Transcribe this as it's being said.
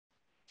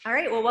All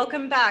right, well,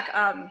 welcome back.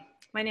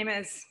 My name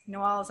is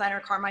Noelle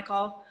Ziner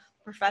Carmichael,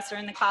 professor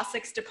in the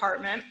classics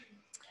department.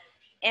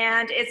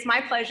 And it's my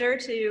pleasure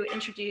to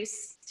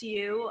introduce to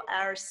you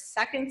our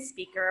second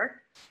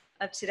speaker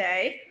of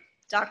today,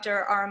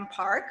 Dr. Aram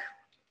Park.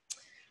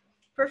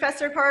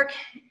 Professor Park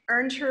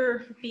earned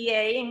her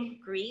BA in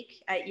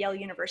Greek at Yale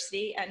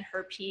University and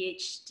her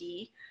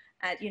PhD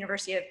at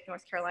University of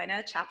North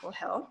Carolina, Chapel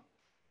Hill.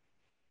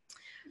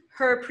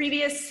 Her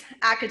previous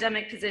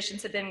academic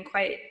positions have been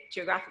quite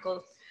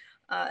geographically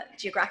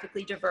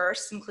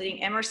diverse,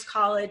 including Amherst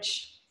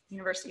College,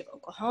 University of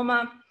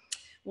Oklahoma,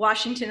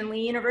 Washington and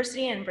Lee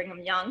University, and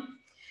Brigham Young.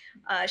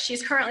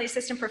 She's currently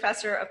assistant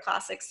professor of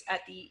classics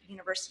at the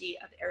University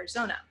of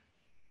Arizona.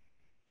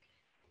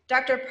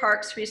 Dr.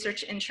 Park's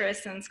research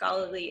interests and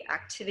scholarly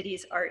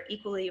activities are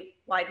equally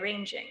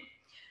wide-ranging.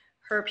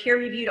 Her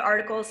peer-reviewed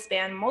articles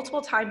span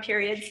multiple time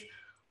periods,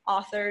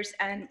 authors,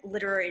 and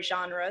literary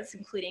genres,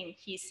 including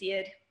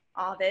Hesiod,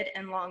 Ovid,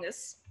 and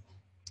Longus.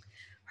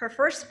 Her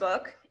first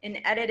book, an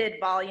edited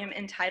volume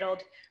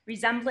entitled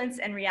Resemblance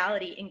and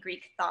Reality in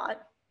Greek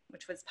Thought,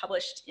 which was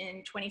published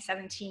in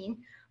 2017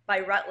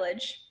 by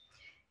Routledge,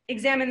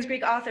 examines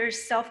Greek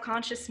authors'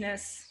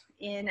 self-consciousness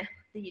in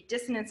the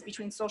dissonance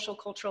between social,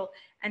 cultural,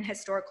 and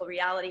historical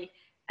reality,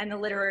 and the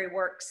literary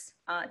works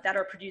that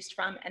are produced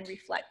from and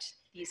reflect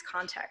these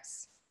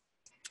contexts.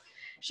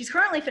 She's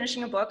currently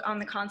finishing a book on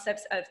the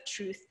concepts of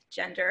truth,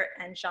 gender,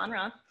 and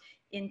genre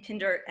in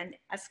Pindar and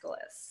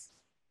Aeschylus.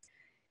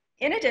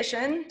 In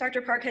addition,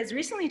 Dr. Park has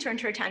recently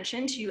turned her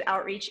attention to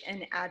outreach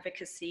and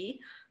advocacy.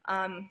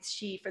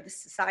 For the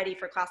Society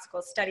for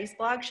Classical Studies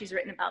blog, she's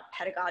written about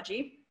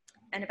pedagogy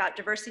and about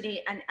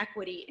diversity and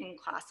equity in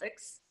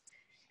classics.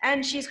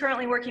 And she's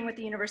currently working with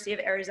the University of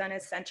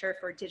Arizona's Center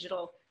for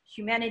Digital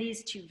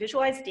Humanities to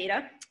visualize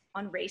data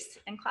on race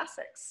and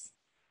classics.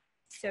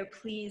 So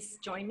please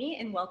join me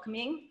in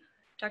welcoming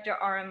Dr.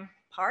 Aram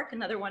Park,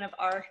 another one of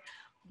our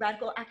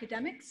radical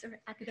academics or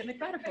academic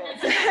radicals.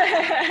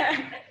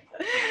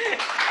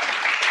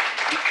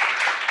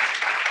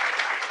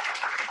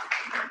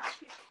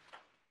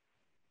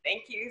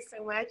 Thank you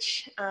so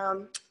much.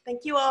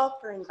 Thank you all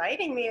for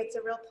inviting me. It's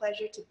a real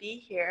pleasure to be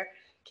here.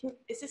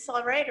 Is this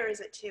all right, or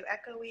is it too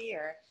echoey?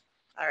 Or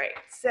all right.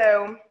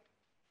 So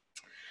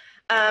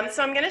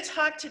I'm going to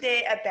talk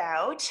today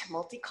about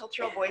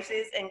multicultural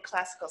voices in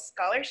classical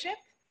scholarship.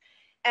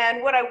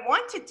 And what I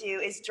want to do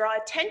is draw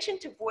attention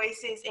to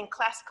voices in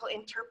classical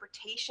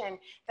interpretation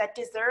that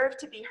deserve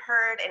to be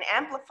heard and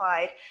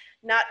amplified,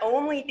 not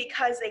only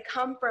because they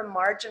come from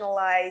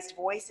marginalized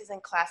voices in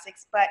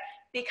classics, but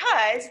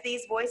because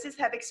these voices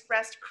have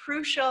expressed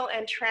crucial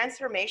and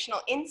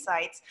transformational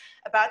insights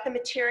about the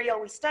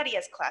material we study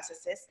as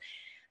classicists.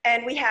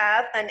 And we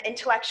have an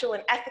intellectual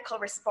and ethical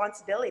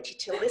responsibility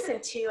to listen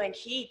to and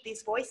heed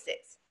these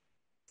voices.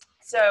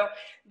 So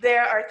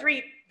there are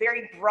three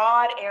very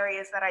broad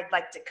areas that I'd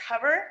like to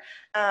cover: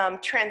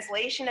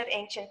 translation of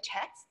ancient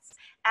texts,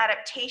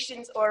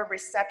 adaptations or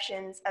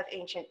receptions of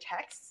ancient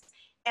texts,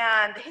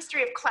 and the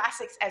history of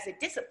classics as a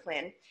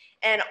discipline.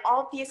 And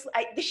obviously,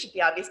 this should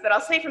be obvious, but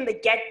I'll say from the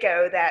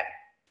get-go that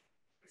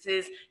this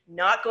is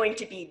not going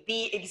to be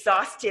the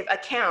exhaustive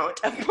account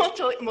of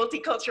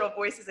multicultural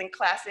voices in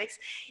classics.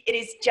 It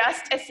is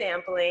just a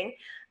sampling.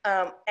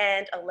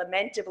 And a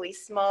lamentably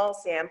small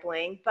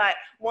sampling, but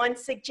one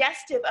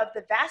suggestive of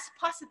the vast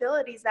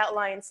possibilities that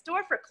lie in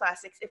store for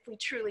classics if we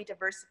truly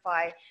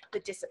diversify the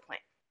discipline.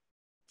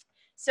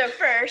 So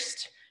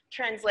first,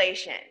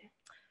 translation.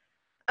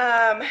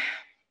 A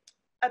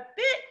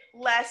bit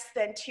less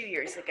than 2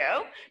 years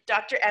ago,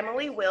 Dr.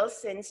 Emily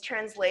Wilson's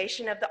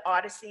translation of the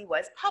Odyssey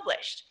was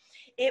published.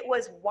 It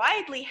was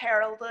widely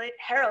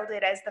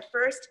heralded as the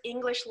first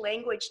English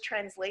language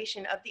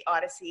translation of the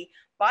Odyssey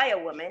by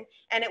a woman,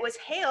 and it was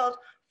hailed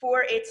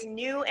for its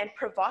new and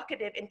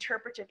provocative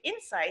interpretive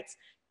insights,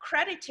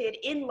 credited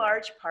in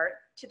large part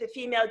to the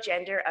female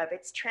gender of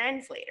its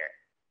translator.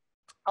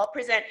 I'll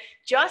present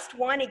just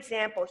one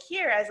example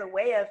here as a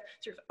way of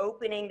sort of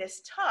opening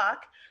this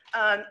talk.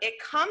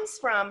 It comes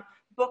from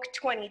book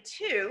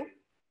 22.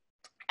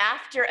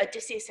 After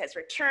Odysseus has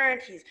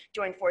returned, he's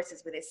joined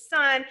forces with his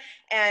son,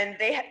 and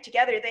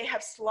together they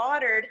have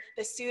slaughtered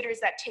the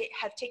suitors that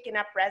have taken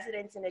up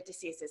residence in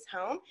Odysseus's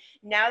home.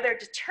 Now they're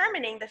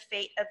determining the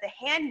fate of the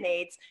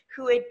handmaids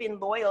who had been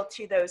loyal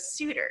to those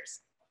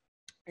suitors.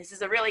 This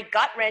is a really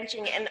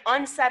gut-wrenching and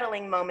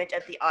unsettling moment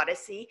of the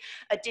Odyssey.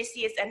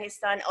 Odysseus and his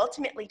son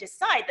ultimately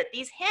decide that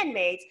these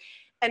handmaids,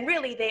 and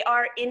really they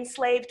are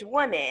enslaved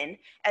women,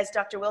 as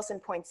Dr. Wilson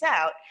points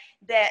out,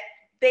 that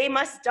they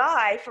must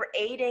die for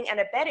aiding and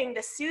abetting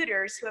the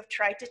suitors who have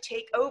tried to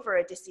take over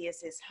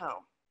Odysseus's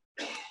home,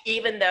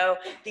 even though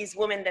these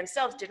women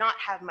themselves did not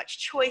have much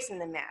choice in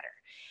the matter.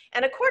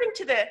 And according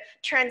to the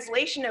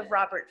translation of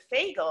Robert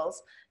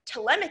Fagles,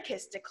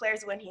 Telemachus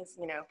declares when he's,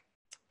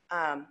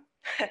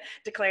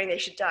 declaring they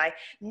should die,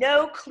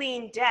 "No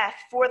clean death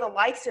for the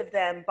likes of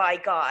them, by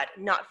God,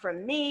 not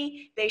from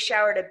me. They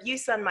showered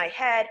abuse on my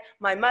head,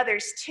 my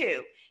mother's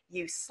too.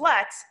 You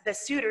sluts, the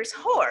suitors'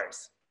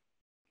 whores."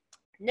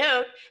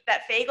 Note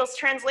that Fagel's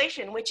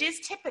translation, which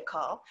is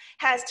typical,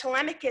 has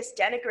Telemachus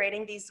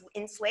denigrating these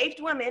enslaved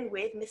women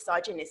with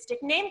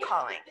misogynistic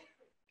name-calling.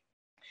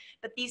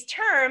 But these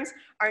terms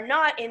are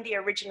not in the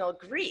original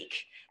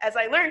Greek, as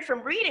I learned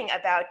from reading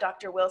about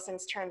Dr.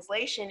 Wilson's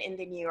translation in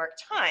the New York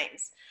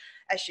Times.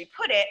 As she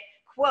put it,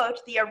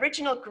 quote, "The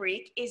original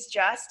Greek is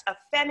just a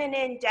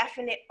feminine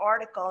definite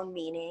article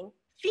meaning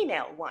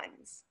female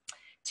ones.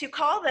 To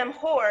call them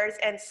whores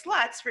and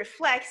sluts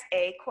reflects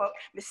a, quote,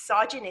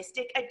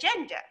 misogynistic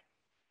agenda,"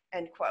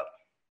 end quote.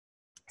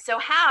 So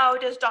how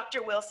does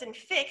Dr. Wilson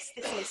fix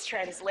this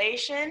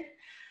mistranslation?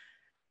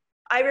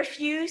 "I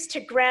refuse to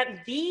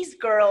grant these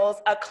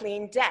girls a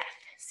clean death,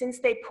 since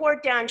they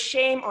poured down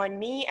shame on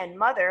me and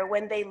mother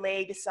when they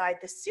lay beside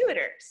the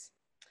suitors."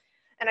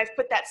 And I've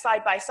put that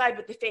side by side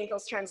with the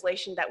Fagel's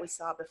translation that we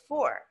saw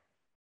before.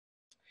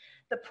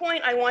 The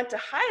point I want to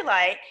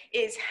highlight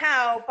is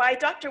how, by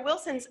Dr.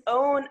 Wilson's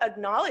own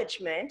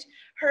acknowledgement,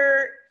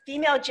 her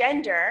female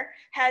gender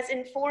has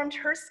informed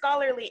her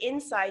scholarly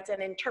insights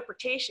and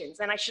interpretations.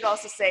 And I should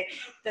also say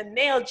the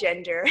male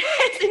gender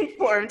has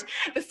informed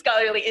the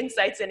scholarly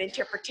insights and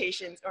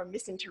interpretations or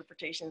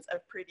misinterpretations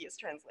of previous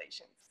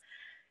translations.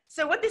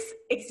 So what this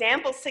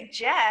example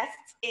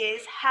suggests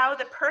is how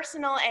the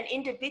personal and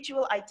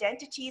individual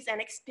identities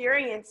and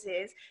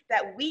experiences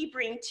that we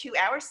bring to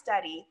our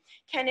study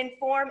can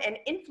inform and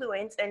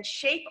influence and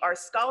shape our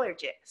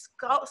scholarship.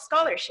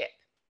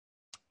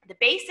 The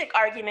basic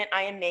argument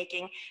I am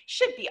making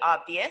should be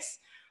obvious.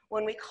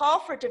 When we call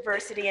for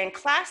diversity in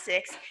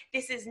classics,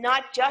 this is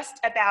not just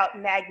about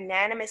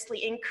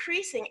magnanimously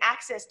increasing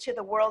access to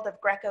the world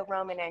of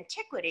Greco-Roman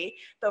antiquity,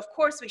 though of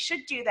course we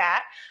should do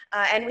that,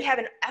 and we have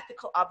an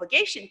ethical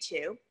obligation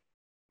to.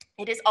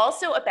 It is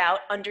also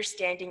about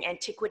understanding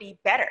antiquity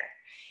better.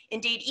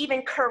 Indeed,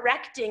 even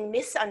correcting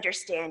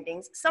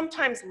misunderstandings,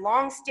 sometimes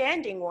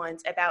long-standing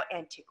ones about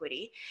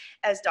antiquity,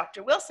 as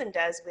Dr. Wilson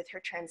does with her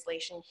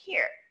translation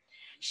here.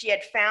 She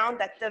had found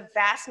that the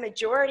vast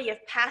majority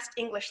of past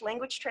English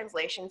language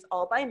translations,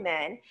 all by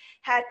men,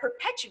 had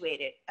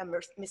perpetuated a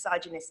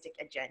misogynistic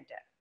agenda.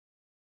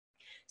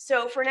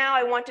 So for now,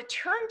 I want to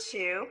turn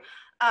to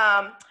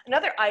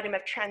another item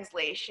of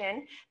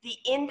translation, the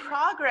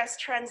in-progress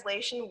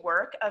translation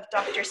work of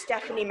Dr.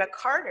 Stephanie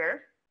McCarter,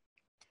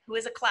 who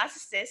is a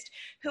classicist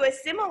who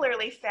has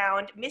similarly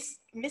found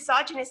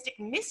misogynistic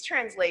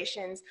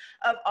mistranslations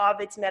of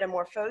Ovid's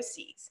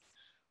Metamorphoses.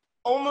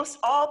 Almost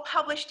all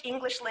published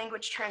English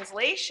language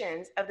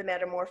translations of the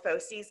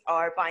Metamorphoses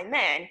are by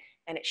men,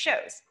 and it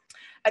shows.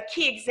 A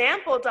key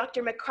example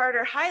Dr.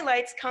 McCarter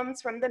highlights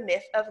comes from the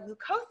myth of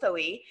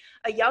Leucothoe,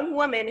 a young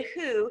woman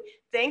who,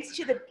 thanks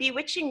to the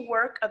bewitching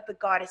work of the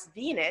goddess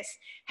Venus,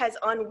 has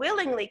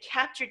unwillingly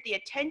captured the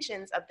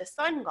attentions of the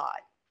sun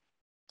god.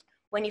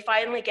 When he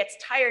finally gets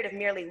tired of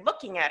merely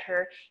looking at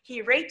her,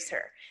 he rapes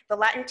her. The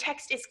Latin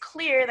text is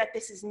clear that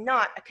this is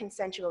not a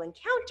consensual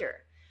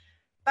encounter,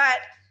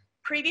 but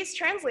previous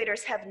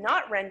translators have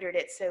not rendered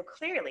it so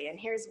clearly, and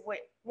here's what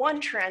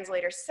one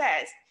translator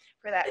says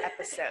for that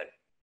episode.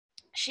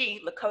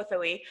 She,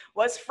 Leucothoe,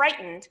 was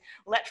frightened,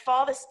 let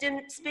fall the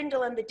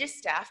spindle and the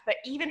distaff, but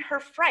even her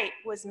fright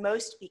was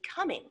most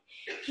becoming.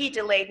 He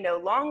delayed no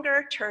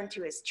longer, turned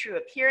to his true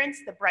appearance,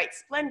 the bright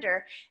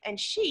splendor, and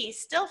she,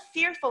 still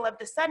fearful of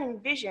the sudden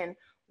vision,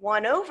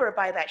 won over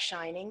by that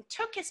shining,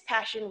 took his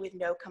passion with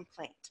no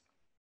complaint.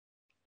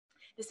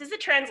 This is a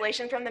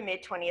translation from the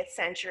mid-20th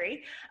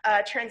century,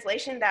 a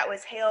translation that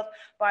was hailed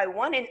by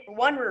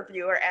one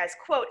reviewer as,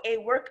 quote, "a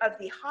work of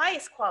the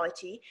highest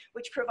quality,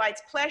 which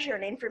provides pleasure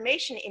and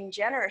information in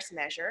generous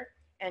measure,"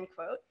 end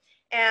quote.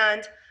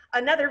 And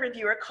another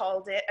reviewer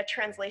called it a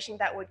translation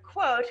that would,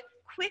 quote,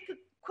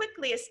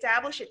 quickly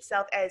establish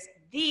itself as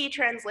the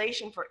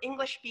translation for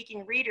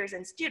English-speaking readers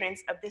and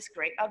students of this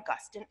great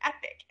Augustan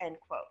epic, end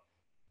quote.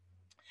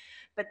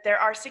 But there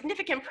are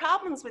significant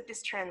problems with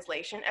this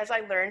translation, as I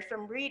learned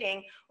from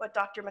reading what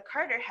Dr.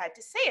 McCarter had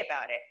to say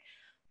about it.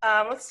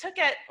 Let's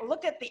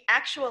look at the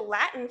actual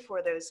Latin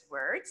for those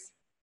words.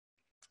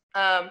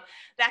 The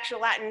actual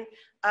Latin,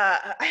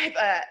 I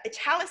have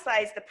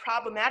italicized the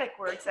problematic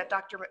words that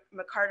Dr.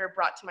 McCarter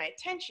brought to my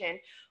attention.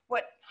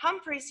 What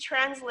Humphreys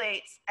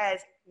translates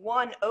as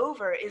won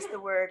over is the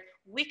word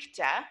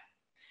victa,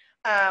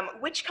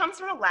 which comes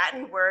from a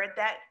Latin word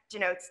that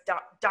denotes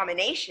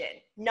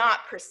domination,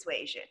 not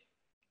persuasion.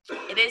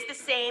 It is the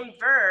same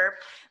verb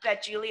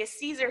that Julius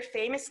Caesar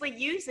famously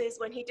uses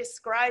when he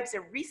describes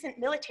a recent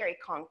military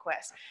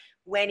conquest.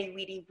 Weni,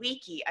 weedy,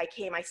 weeki, I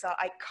came, I saw,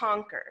 I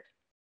conquered.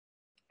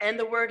 And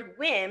the word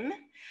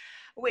whim,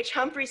 which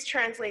Humphreys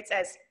translates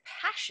as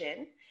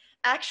passion,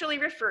 actually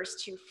refers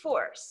to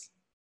force.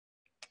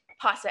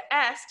 Possa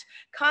est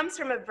comes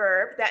from a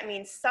verb that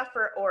means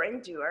suffer or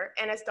endure,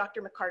 and as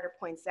Dr. McCarter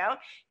points out,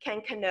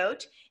 can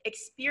connote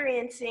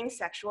experiencing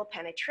sexual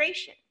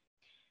penetration.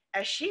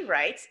 As she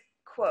writes,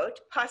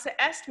 quote, "Possa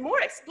est"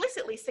 more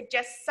explicitly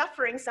suggests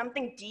suffering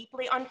something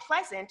deeply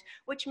unpleasant,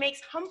 which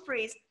makes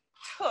Humphreys'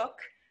 took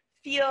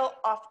feel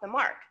off the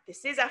mark.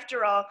 This is,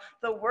 after all,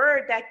 the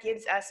word that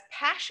gives us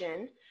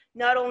passion,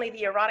 not only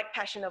the erotic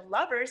passion of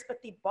lovers,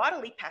 but the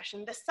bodily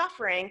passion, the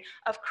suffering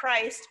of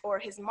Christ or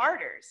his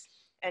martyrs,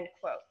 end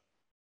quote.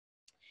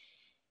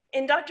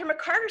 In Dr.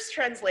 McCarter's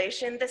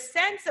translation, the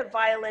sense of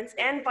violence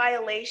and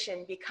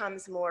violation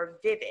becomes more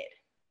vivid.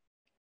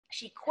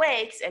 She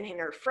quakes, and in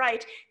her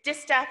fright,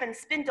 distaff and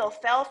spindle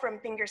fell from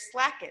fingers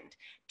slackened.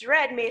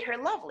 Dread made her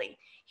lovely.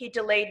 He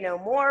delayed no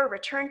more,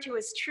 returned to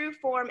his true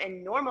form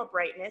and normal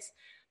brightness,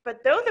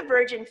 but though the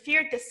virgin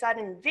feared the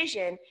sudden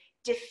vision,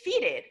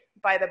 defeated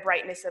by the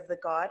brightness of the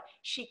god,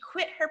 she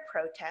quit her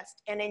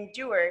protest and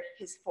endured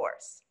his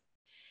force.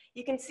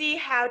 You can see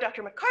how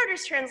Dr.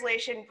 McCarter's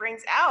translation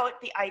brings out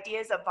the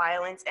ideas of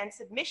violence and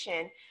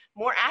submission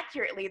more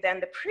accurately than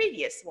the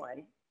previous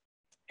one.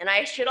 And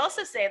I should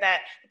also say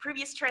that the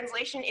previous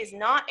translation is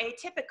not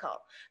atypical.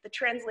 The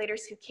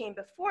translators who came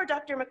before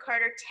Dr.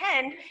 McCarter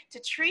tend to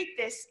treat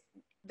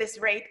this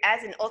rape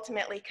as an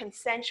ultimately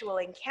consensual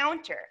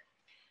encounter.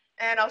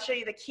 And I'll show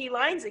you the key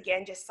lines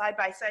again, just side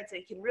by side, so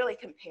you can really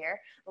compare.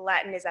 The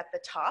Latin is at the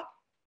top.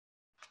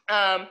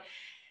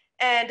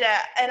 And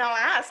I'll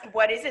ask,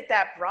 what is it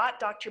that brought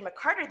Dr.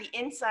 McCarter the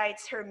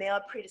insights her male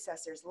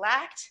predecessors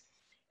lacked?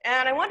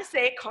 And I want to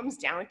say it comes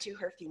down to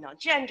her female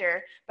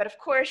gender, but of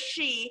course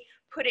she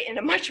put it in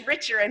a much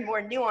richer and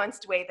more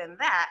nuanced way than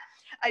that.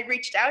 I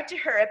reached out to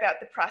her about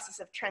the process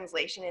of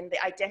translation and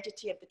the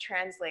identity of the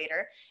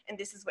translator, and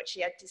this is what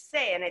she had to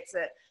say, and it's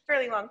a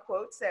fairly long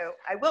quote, so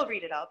I will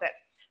read it all, but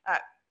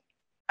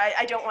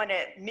I don't want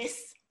to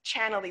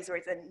mischannel these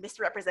words and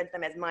misrepresent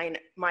them as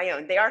my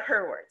own. They are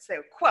her words.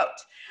 So, quote,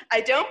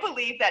 "I don't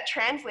believe that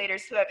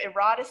translators who have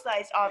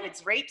eroticized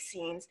Ovid's rape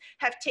scenes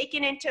have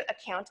taken into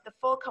account the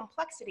full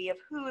complexity of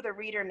who the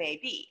reader may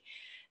be.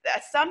 The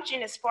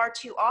assumption is far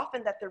too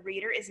often that the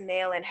reader is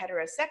male and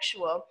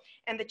heterosexual,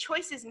 and the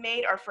choices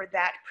made are for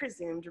that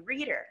presumed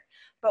reader.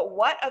 But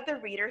what of the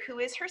reader who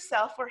is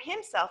herself or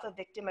himself a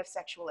victim of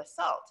sexual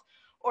assault?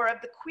 Or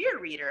of the queer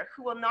reader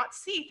who will not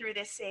see through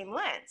this same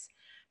lens?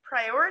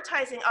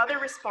 Prioritizing other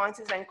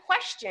responses and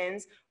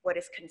questions, what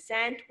is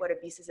consent, what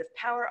abuses of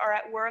power are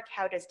at work,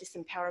 how does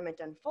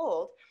disempowerment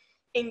unfold,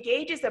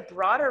 engages a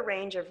broader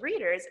range of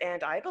readers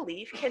and, I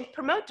believe, can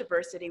promote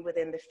diversity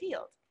within the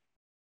field.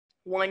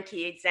 One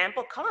key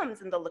example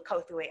comes in the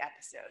Lukothue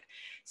episode.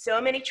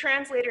 So many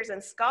translators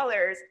and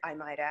scholars, I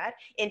might add,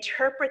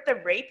 interpret the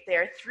rape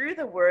there through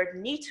the word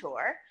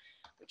nitor,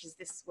 which is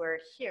this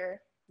word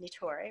here,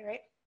 nitore, right?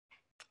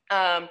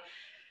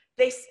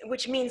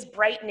 Which means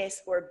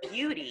brightness or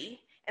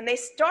beauty. And they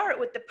start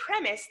with the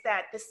premise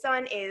that the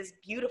sun is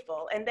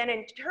beautiful and then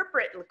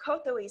interpret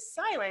Lukothue's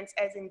silence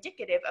as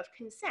indicative of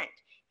consent.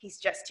 He's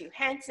just too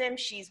handsome,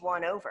 she's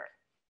won over.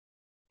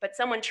 But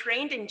someone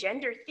trained in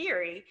gender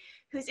theory,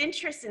 whose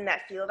interests in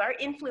that field are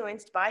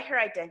influenced by her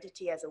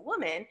identity as a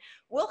woman,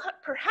 will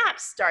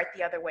perhaps start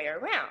the other way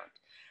around.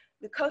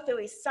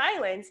 Lukothue's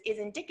silence is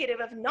indicative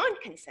of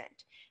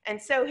non-consent,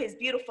 and so his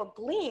beautiful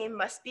gleam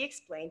must be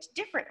explained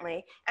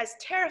differently as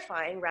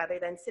terrifying rather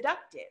than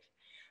seductive.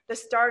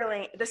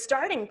 The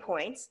starting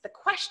points, the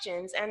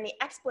questions, and the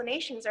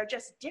explanations are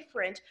just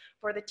different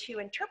for the two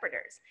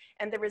interpreters,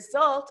 and the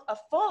result, a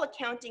full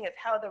accounting of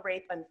how the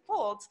rape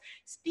unfolds,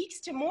 speaks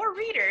to more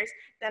readers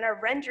than a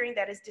rendering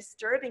that is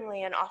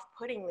disturbingly and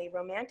off-puttingly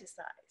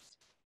romanticized.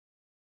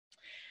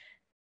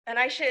 And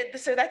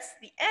so that's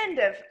the end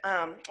of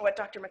what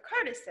Dr.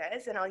 McCarter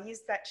says, and I'll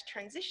use that to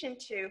transition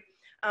to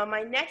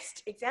my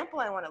next example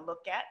I want to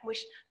look at,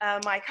 which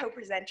my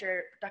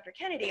co-presenter, Dr.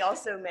 Kennedy,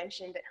 also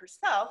mentioned it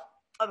herself,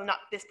 although not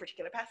this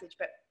particular passage,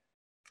 but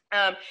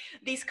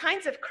these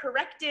kinds of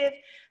corrective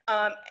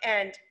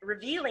and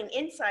revealing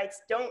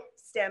insights don't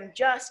stem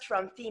just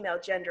from female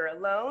gender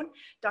alone.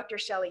 Dr.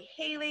 Shelley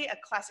Haley, a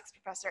classics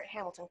professor at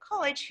Hamilton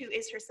College, who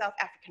is herself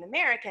African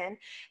American,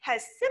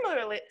 has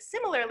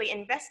similarly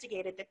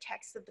investigated the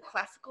texts of the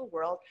classical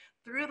world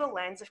through the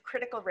lens of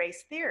critical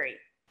race theory.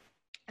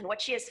 And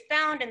what she has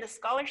found in the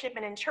scholarship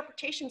and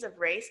interpretations of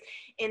race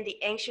in the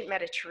ancient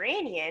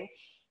Mediterranean,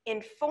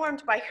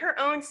 informed by her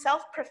own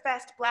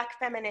self-professed Black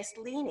feminist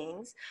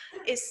leanings,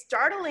 is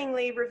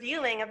startlingly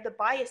revealing of the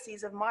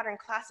biases of modern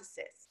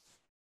classicists.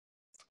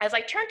 As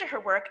I turn to her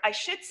work, I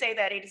should say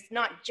that it is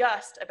not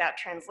just about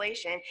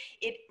translation,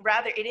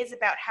 rather it is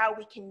about how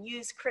we can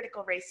use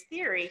critical race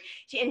theory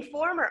to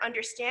inform our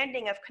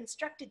understanding of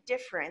constructed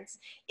difference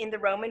in the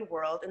Roman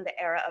world in the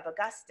era of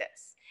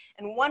Augustus.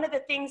 And one of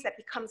the things that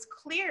becomes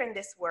clear in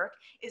this work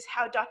is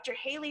how Dr.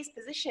 Haley's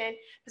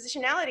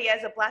positionality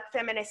as a Black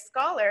feminist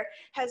scholar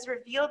has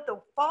revealed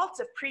the faults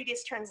of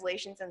previous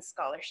translations and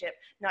scholarship,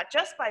 not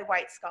just by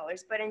white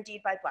scholars, but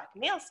indeed by Black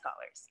male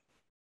scholars.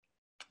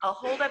 I'll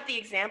hold up the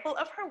example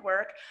of her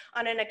work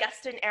on an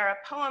Augustan era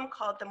poem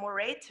called the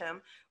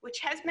Moretum, which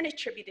has been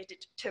attributed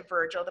to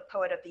Virgil, the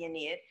poet of the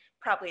Aeneid.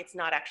 Probably it's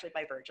not actually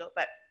by Virgil,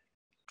 but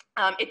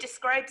it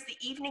describes the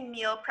evening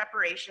meal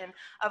preparation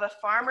of a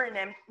farmer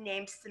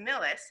named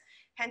Semillus,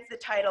 hence the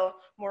title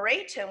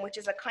Moretum, which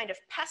is a kind of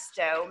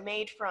pesto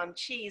made from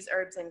cheese,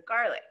 herbs, and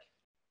garlic.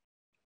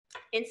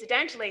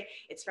 Incidentally,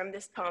 it's from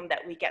this poem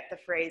that we get the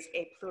phrase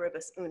 "a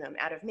pluribus unum,"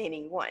 out of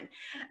meaning one.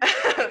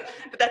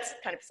 But that's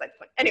kind of beside the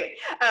point. Anyway,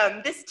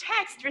 this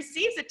text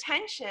receives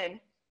attention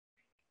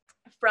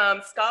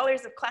from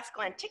scholars of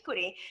classical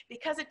antiquity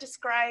because it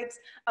describes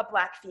a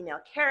Black female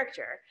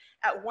character.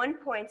 At one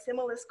point,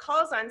 Similis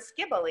calls on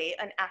Cybele,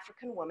 an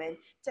African woman,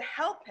 to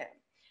help him.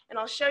 And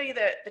I'll show you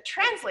the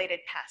translated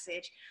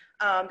passage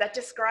that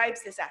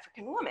describes this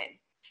African woman.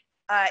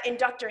 In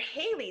Dr.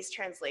 Haley's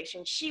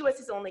translation, she was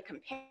his only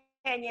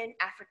companion,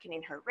 African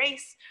in her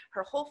race,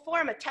 her whole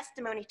form a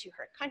testimony to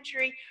her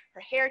country, her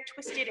hair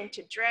twisted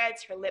into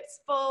dreads, her lips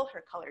full,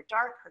 her color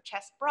dark, her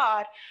chest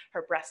broad,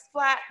 her breast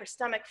flat, her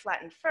stomach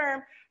flat and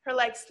firm, her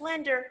legs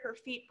slender, her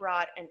feet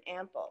broad and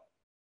ample.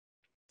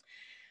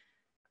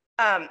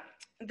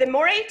 The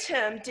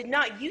moratum did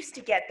not used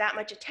to get that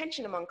much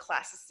attention among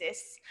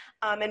classicists,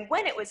 and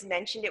when it was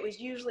mentioned, it was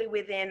usually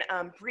within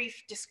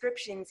brief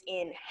descriptions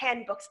in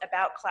handbooks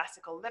about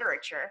classical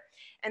literature.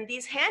 And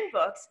these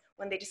handbooks,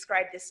 when they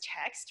describe this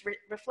text,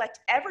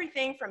 reflect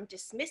everything from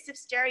dismissive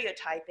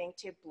stereotyping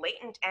to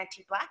blatant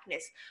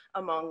anti-Blackness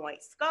among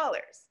white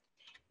scholars.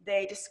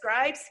 They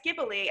describe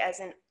Cybele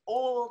as an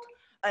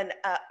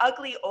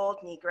ugly old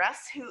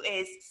negress who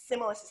is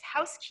Similis'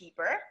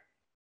 housekeeper,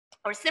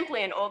 or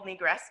simply an old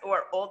negress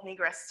or old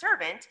negress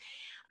servant.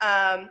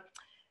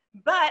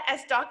 But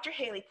as Dr.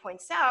 Haley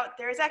points out,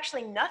 there is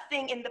actually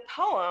nothing in the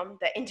poem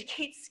that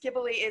indicates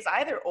Cybele is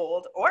either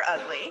old or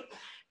ugly.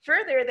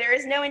 Further, there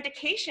is no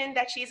indication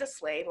that she's a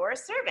slave or a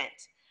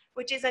servant,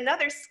 which is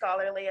another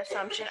scholarly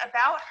assumption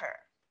about her.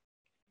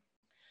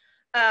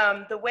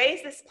 The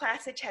ways this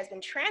passage has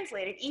been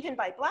translated, even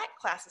by Black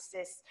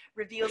classicists,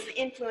 reveals the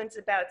influence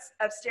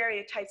of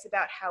stereotypes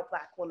about how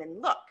Black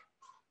women look.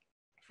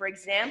 For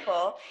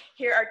example,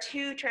 here are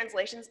two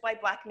translations by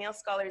Black male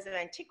scholars of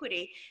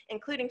antiquity,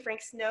 including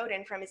Frank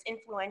Snowden from his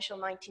influential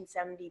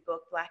 1970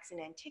 book, Blacks in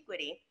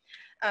Antiquity,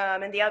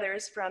 and the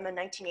others from a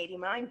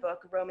 1989 book,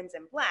 Romans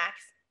and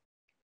Blacks.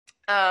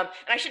 And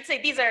I should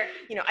say these are,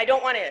 I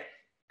don't want to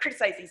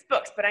criticize these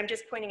books, but I'm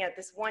just pointing out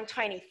this one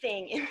tiny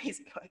thing in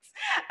these books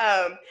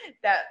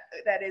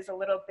that is a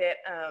little bit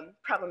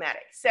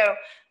problematic. So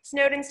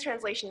Snowden's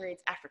translation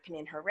reads, African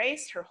in her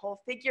race, her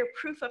whole figure,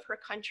 proof of her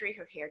country,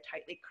 her hair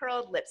tightly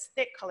curled, lips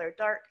thick, color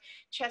dark,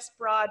 chest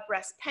broad,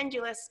 breast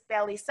pendulous,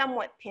 belly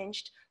somewhat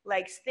pinched,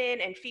 legs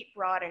thin, and feet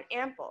broad and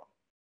ample.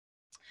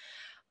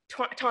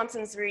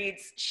 Thompson's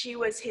reads, she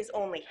was his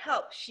only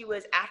help. She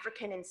was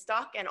African in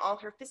stock, and all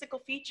her physical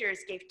features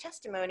gave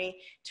testimony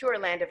to her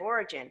land of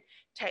origin.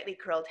 Tightly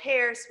curled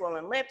hair,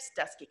 swollen lips,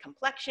 dusky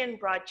complexion,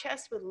 broad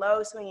chest with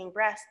low swinging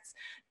breasts,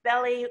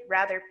 belly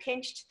rather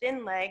pinched,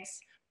 thin legs,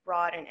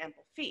 broad and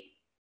ample feet.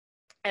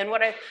 And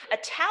what I've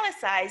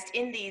italicized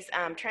in these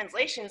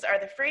translations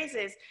are the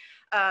phrases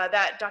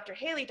that Dr.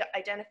 Haley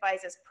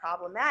identifies as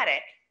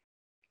problematic.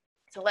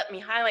 So let me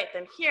highlight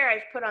them here.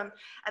 I've put on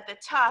at the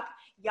top,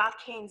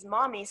 Yacane's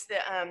mommies,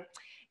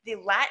 the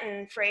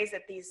Latin phrase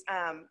that these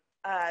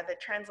the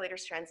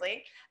translators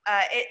translate.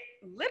 It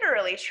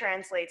literally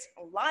translates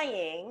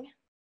lying,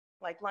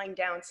 like lying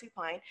down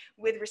supine,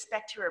 with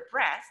respect to her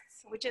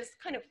breasts, which is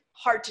kind of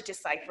hard to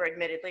decipher,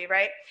 admittedly,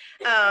 right?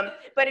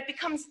 But it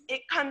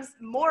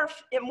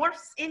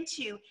morphs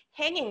into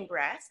hanging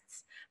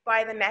breasts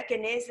by the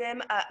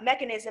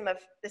mechanism of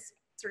this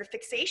sort of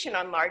fixation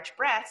on large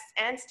breasts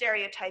and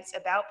stereotypes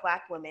about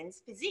Black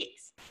women's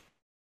physiques.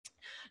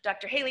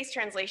 Dr. Haley's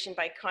translation,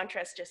 by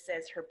contrast, just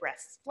says her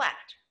breasts flat.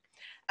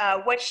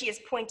 What she has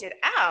pointed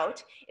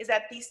out is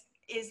that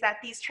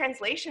these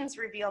translations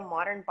reveal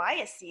modern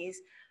biases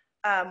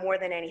more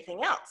than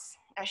anything else.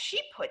 As she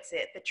puts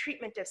it, the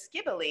treatment of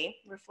Cybele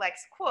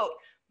reflects, quote,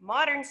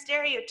 modern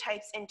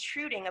stereotypes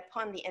intruding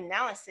upon the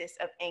analysis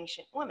of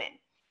ancient women,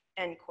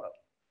 end quote.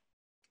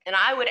 And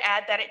I would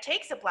add that it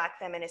takes a Black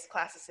feminist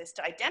classicist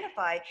to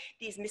identify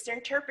these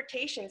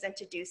misinterpretations and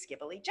to do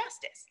Cybele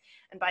justice.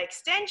 And by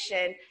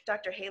extension,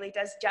 Dr. Haley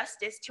does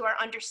justice to our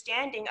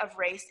understanding of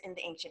race in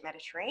the ancient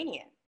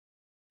Mediterranean.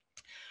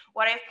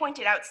 What I've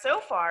pointed out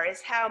so far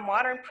is how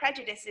modern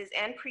prejudices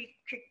and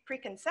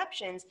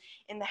preconceptions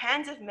in the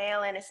hands of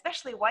male and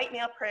especially white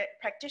male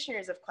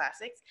practitioners of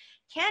classics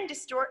can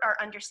distort our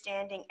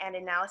understanding and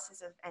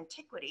analysis of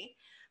antiquity.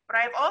 But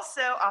I've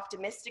also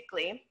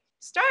optimistically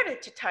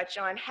started to touch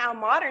on how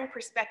modern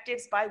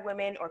perspectives by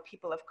women or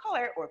people of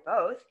color, or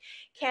both,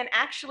 can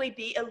actually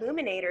be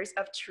illuminators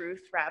of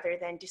truth rather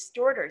than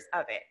distorters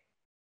of it.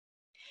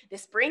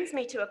 This brings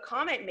me to a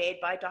comment made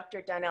by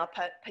Dr. Daniel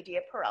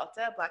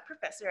Padilla-Peralta, a Black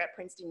professor at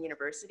Princeton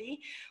University.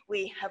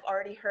 We have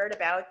already heard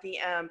about the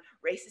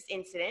racist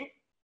incident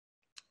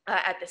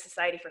at the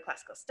Society for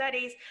Classical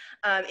Studies.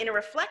 In a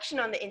reflection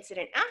on the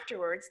incident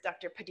afterwards,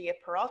 Dr.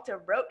 Padilla-Peralta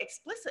wrote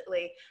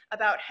explicitly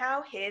about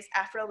how his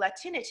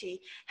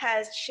Afro-Latinity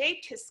has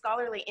shaped his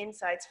scholarly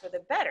insights for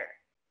the better.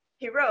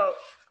 He wrote,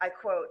 I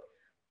quote,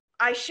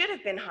 I should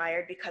have been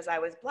hired because I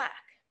was Black,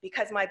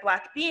 because my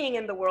Black being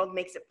in the world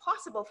makes it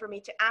possible for me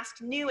to ask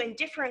new and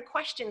different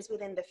questions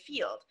within the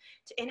field,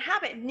 to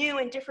inhabit new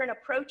and different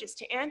approaches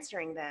to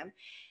answering them,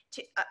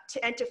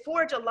 and to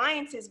forge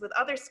alliances with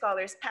other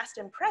scholars, past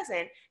and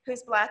present,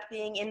 whose Black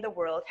being in the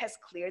world has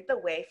cleared the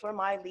way for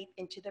my leap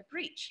into the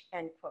breach,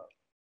 end quote.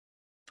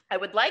 I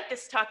would like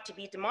this talk to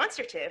be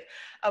demonstrative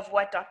of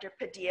what Dr.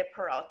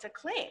 Padilla-Peralta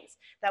claims,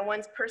 that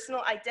one's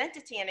personal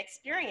identity and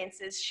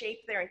experiences shape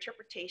their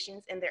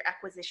interpretations and their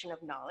acquisition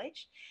of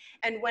knowledge.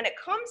 And when it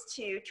comes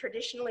to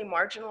traditionally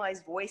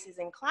marginalized voices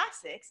in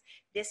classics,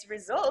 this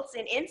results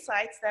in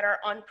insights that are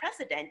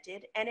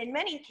unprecedented and in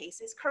many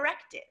cases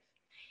corrective.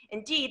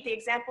 Indeed, the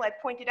example I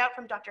pointed out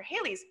from Dr.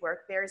 Haley's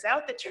work bears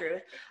out the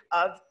truth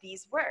of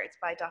these words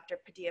by Dr.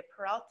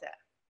 Padilla-Peralta.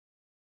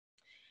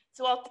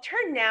 So I'll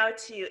turn now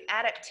to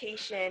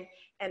adaptation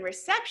and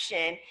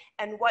reception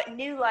and what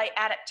new light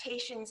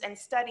adaptations and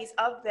studies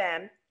of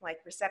them, like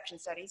reception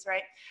studies,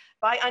 right,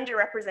 by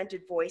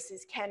underrepresented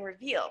voices can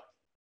reveal.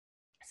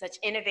 Such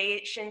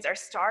innovations are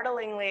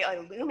startlingly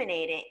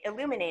illuminating,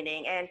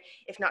 and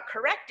if not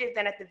corrective,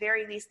 then at the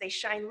very least they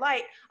shine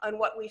light on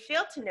what we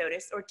failed to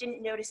notice or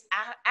didn't notice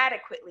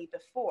adequately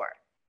before.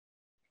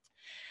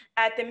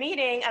 At the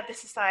meeting of the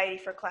Society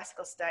for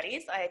Classical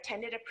Studies, I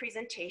attended a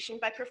presentation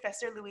by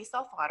Professor Luis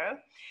Alfaro,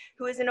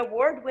 who is an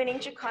award-winning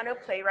Chicano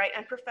playwright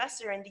and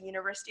professor in the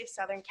University of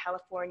Southern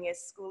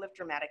California's School of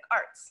Dramatic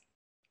Arts.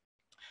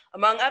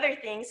 Among other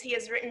things, he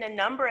has written a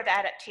number of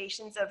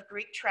adaptations of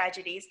Greek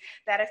tragedies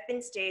that have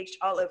been staged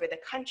all over the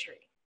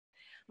country.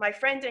 My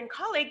friend and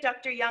colleague,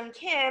 Dr. Young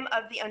Kim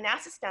of the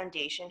Onassis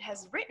Foundation,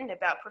 has written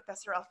about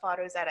Professor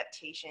Alfaro's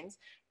adaptations,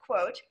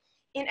 quote,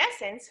 "In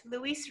essence,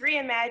 Luis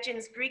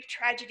reimagines Greek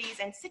tragedies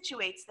and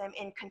situates them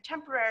in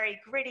contemporary,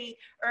 gritty,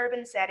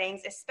 urban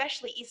settings,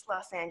 especially East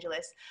Los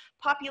Angeles,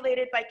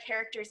 populated by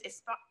characters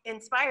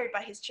inspired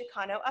by his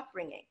Chicano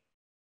upbringing.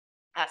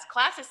 As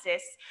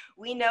classicists,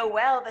 we know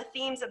well the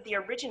themes of the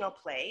original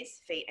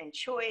plays, fate and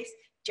choice,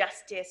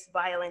 justice,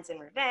 violence and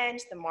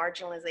revenge, the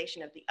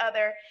marginalization of the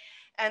other,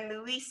 and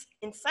Luis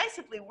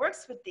incisively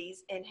works with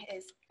these in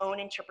his own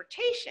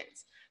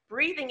interpretations,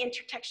 breathing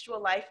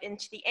intertextual life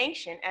into the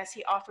ancient as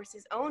he offers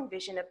his own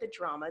vision of the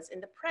dramas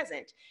in the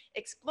present,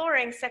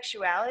 exploring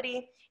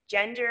sexuality,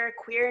 gender,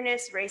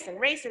 queerness, race and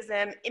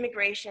racism,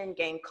 immigration,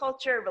 gang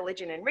culture,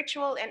 religion and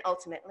ritual, and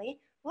ultimately,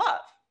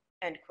 love,"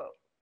 end quote.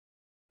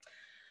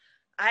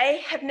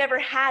 I have never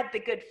had the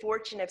good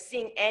fortune of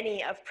seeing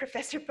any of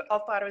Professor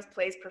Alfaro's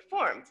plays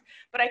performed,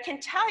 but I can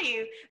tell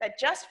you that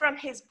just from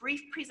his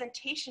brief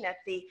presentation at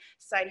the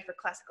Society for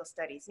Classical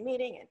Studies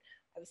meeting, and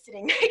I was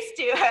sitting next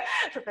to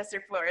Professor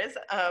Flores,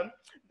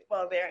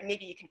 well, there,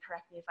 maybe you can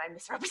correct me if I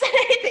misrepresent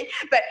anything,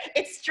 but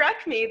it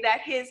struck me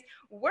that his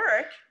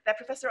work, that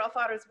Professor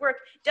Alfaro's work,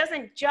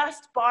 doesn't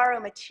just borrow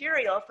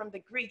material from the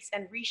Greeks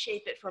and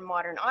reshape it for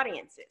modern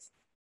audiences.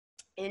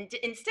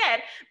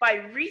 Instead, by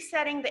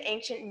resetting the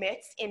ancient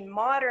myths in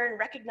modern,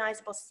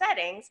 recognizable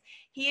settings,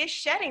 he is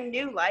shedding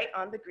new light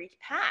on the Greek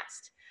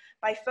past.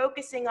 By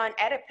focusing on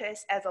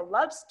Oedipus as a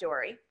love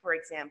story, for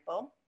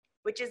example,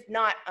 which is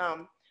not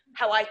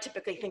how I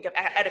typically think of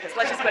Oedipus,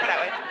 let's just put it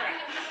that way.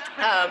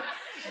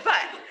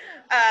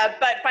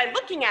 But by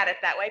looking at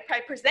it that way,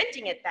 by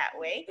presenting it that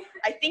way,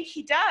 I think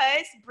he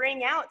does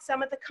bring out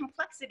some of the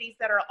complexities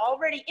that are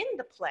already in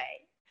the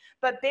play,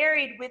 but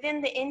buried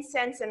within the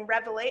incest,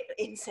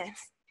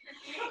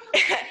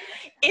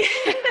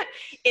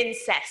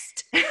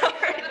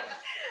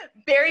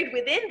 buried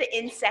within the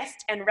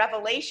incest and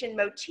revelation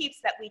motifs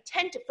that we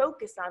tend to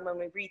focus on when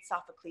we read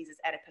Sophocles'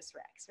 Oedipus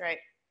Rex, right?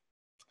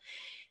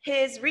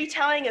 His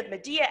retelling of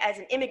Medea as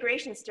an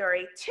immigration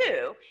story,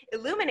 too,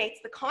 illuminates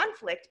the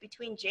conflict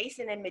between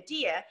Jason and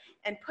Medea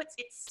and puts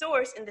its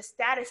source in the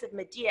status of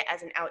Medea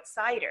as an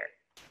outsider.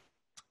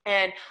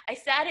 And I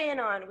sat in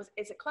on,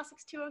 is it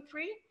Classics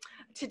 203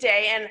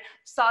 today, and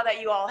saw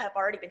that you all have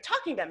already been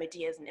talking about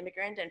Medea as an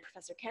immigrant, and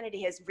Professor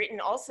Kennedy has written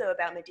also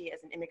about Medea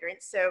as an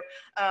immigrant. So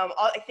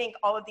I think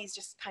all of these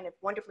just kind of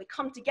wonderfully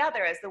come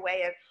together as the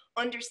way of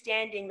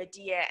understanding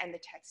Medea and the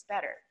text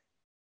better.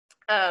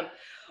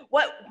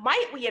 What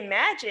might we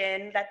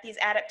imagine that these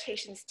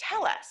adaptations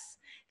tell us?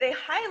 They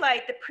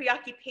highlight the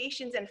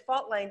preoccupations and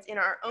fault lines in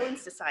our own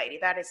society,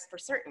 that is for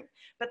certain,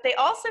 but they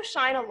also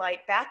shine a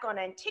light back on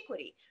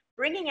antiquity,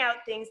 bringing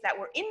out things that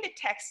were in the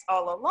text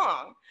all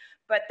along,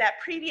 but that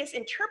previous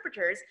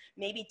interpreters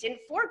maybe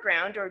didn't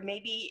foreground or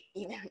maybe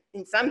even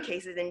in some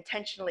cases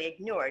intentionally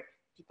ignored.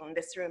 People in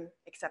this room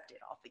accepted,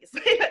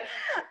 obviously.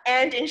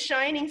 And in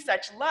shining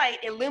such light,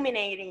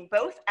 illuminating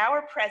both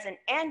our present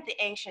and the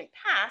ancient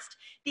past,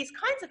 these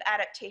kinds of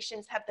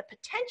adaptations have the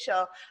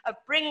potential of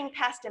bringing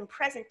past and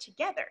present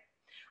together.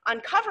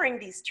 Uncovering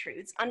these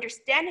truths,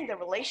 understanding the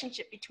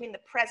relationship between the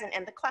present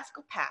and the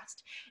classical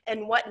past,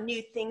 and what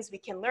new things we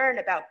can learn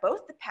about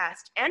both the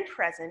past and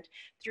present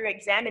through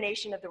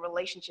examination of the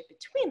relationship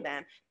between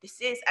them, this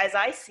is, as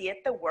I see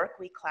it, the work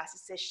we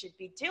classicists should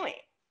be doing.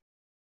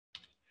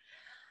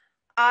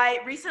 I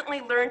recently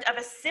learned of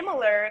a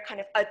similar kind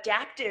of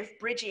adaptive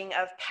bridging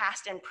of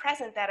past and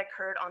present that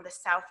occurred on the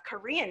South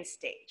Korean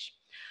stage.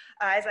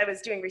 as I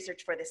was doing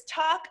research for this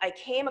talk, I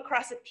came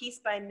across a piece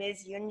by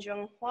Ms.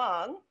 Yunjung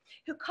Huang,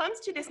 who comes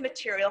to this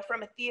material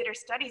from a theater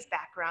studies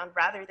background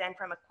rather than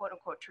from a quote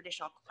unquote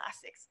traditional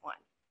classics one.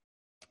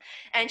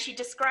 And she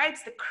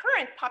describes the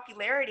current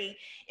popularity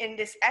in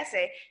this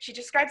essay. She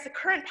describes the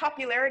current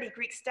popularity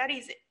Greek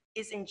studies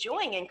is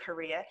enjoying in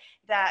Korea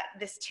that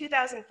this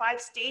 2005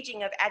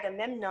 staging of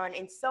Agamemnon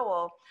in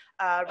Seoul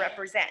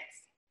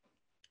represents.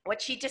 What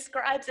she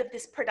describes of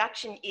this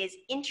production is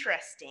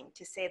interesting,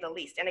 to say the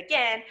least. And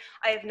again,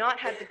 I have not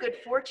had the good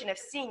fortune of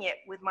seeing it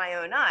with my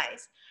own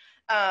eyes.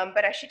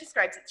 But as she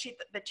describes it,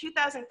 the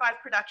 2005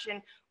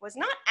 production was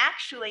not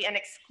actually an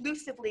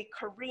exclusively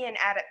Korean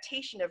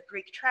adaptation of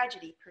Greek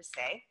tragedy per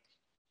se,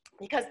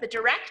 because the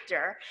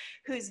director,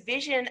 whose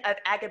vision of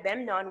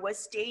Agamemnon was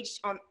staged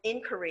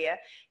in Korea,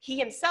 he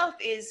himself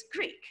is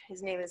Greek.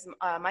 His name is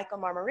Michael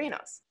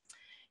Marmarinos.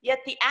 Yet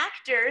the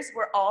actors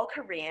were all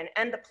Korean,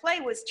 and the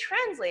play was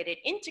translated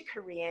into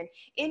Korean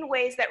in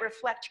ways that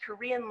reflect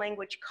Korean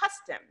language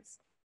customs.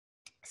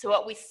 So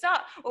what we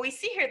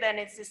see here then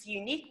is this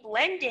unique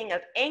blending of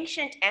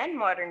ancient and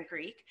modern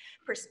Greek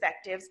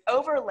perspectives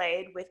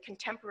overlaid with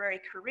contemporary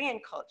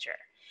Korean culture.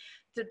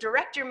 The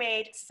director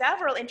made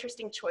several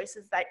interesting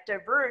choices that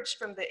diverged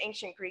from the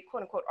ancient Greek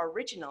quote unquote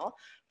original.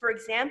 For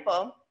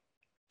example,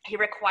 he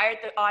required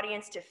the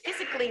audience to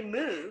physically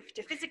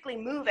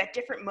move at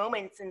different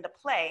moments in the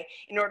play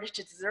in order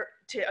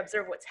to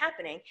observe what's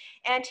happening.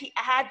 And he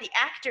had the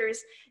actors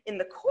in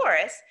the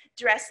chorus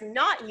dressed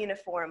not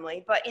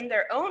uniformly, but in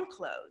their own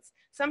clothes,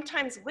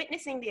 sometimes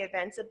witnessing the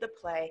events of the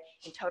play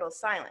in total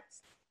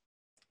silence.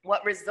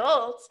 What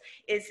results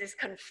is this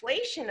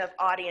conflation of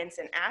audience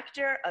and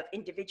actor, of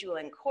individual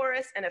and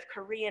chorus, and of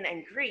Korean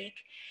and Greek.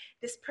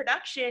 This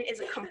production is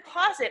a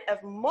composite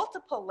of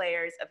multiple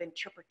layers of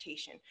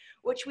interpretation,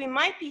 which we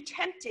might be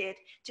tempted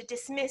to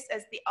dismiss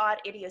as the odd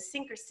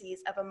idiosyncrasies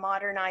of a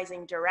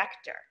modernizing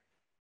director.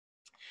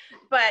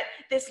 But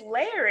this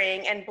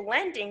layering and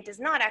blending does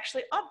not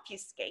actually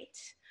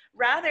obfuscate.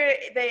 Rather,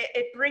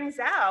 it brings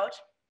out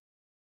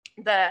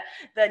the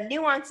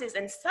nuances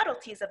and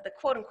subtleties of the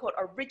quote unquote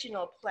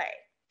original play.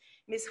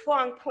 Ms.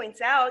 Huang points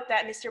out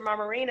that Mr.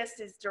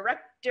 Marmarinos'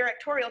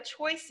 directorial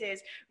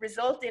choices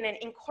result in an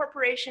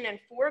incorporation and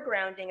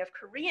foregrounding of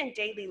Korean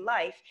daily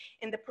life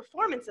in the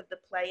performance of the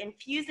play,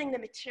 infusing the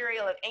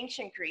material of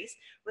ancient Greece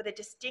with a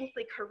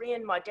distinctly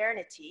Korean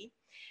modernity.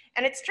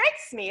 And it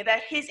strikes me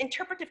that his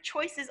interpretive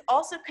choices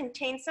also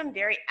contain some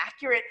very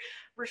accurate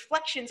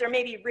reflections or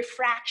maybe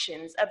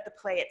refractions of the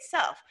play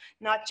itself,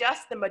 not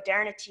just the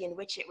modernity in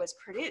which it was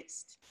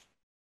produced.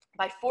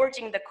 By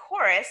forging the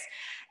chorus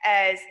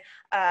as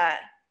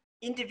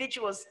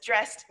individuals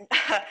dressed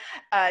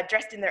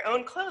in their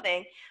own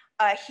clothing,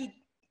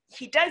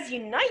 he does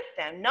unite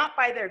them, not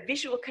by their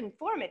visual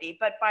conformity,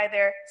 but by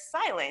their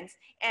silence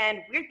and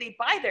weirdly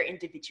by their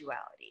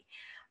individuality.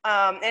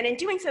 And in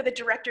doing so, the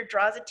director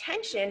draws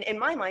attention, in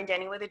my mind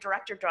anyway, the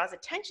director draws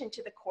attention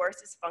to the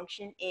chorus's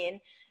function in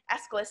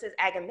Aeschylus's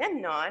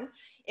Agamemnon,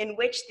 in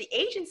which the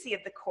agency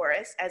of the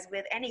chorus, as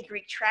with any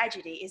Greek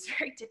tragedy, is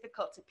very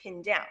difficult to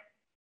pin down.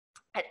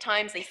 At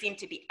times, they seem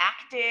to be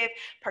active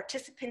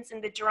participants in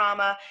the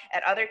drama.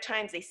 At other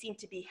times, they seem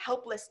to be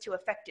helpless to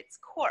affect its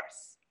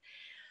course.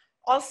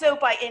 Also,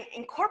 by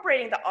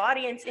incorporating the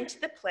audience into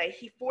the play,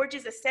 he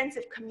forges a sense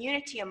of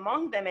community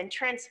among them and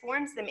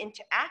transforms them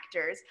into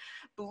actors,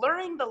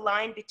 blurring the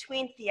line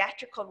between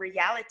theatrical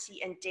reality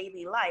and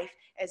daily life,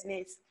 as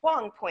Ms.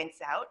 Huang points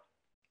out.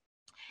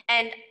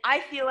 And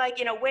I feel like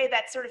in a way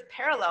that sort of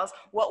parallels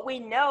what we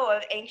know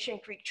of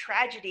ancient Greek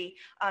tragedy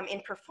in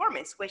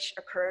performance, which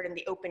occurred in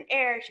the open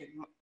air to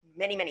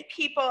many, many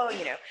people.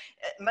 You know,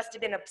 it must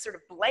have been a sort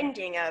of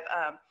blending of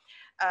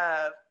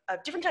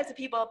different types of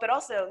people, but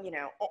also, you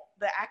know,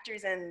 the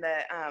actors and the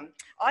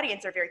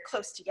audience are very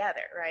close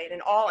together, right?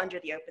 And all under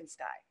the open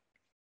sky.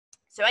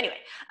 So anyway,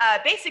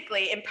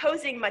 basically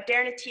imposing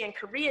modernity and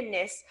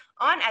Koreanness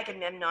on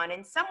Agamemnon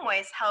in some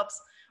ways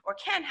helps or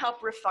can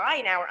help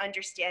refine our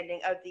understanding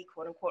of the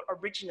quote unquote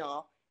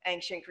original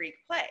ancient Greek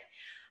play.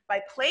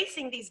 By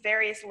placing these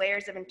various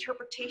layers of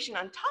interpretation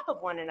on top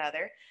of one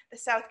another, the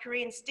South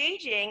Korean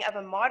staging of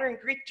a modern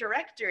Greek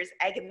director's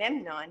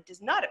Agamemnon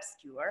does not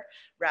obscure,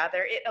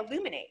 rather it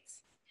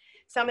illuminates.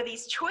 Some of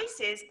these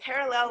choices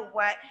parallel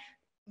what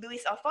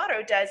Luis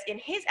Alfaro does in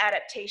his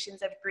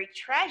adaptations of Greek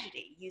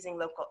tragedy, using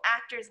local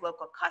actors,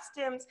 local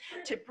customs,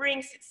 to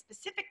bring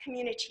specific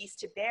communities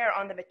to bear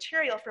on the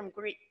material from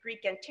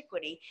Greek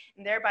antiquity,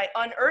 and thereby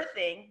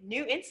unearthing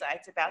new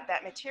insights about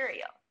that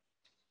material.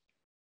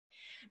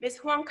 Ms.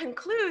 Huang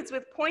concludes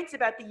with points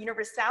about the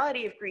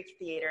universality of Greek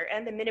theater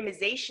and the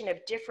minimization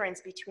of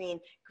difference between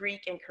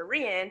Greek and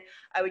Korean.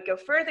 I would go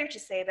further to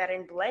say that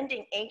in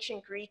blending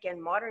ancient Greek and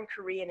modern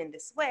Korean in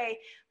this way,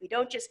 we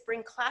don't just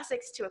bring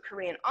classics to a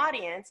Korean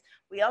audience,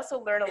 we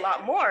also learn a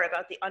lot more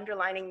about the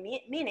underlying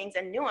meanings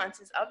and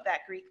nuances of that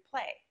Greek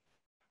play.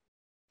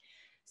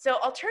 So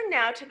I'll turn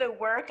now to the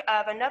work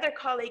of another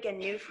colleague and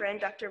new friend,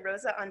 Dr.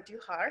 Rosa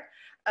Andujar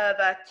of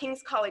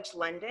King's College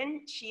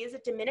London. She is a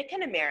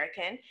Dominican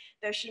American,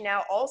 though she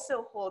now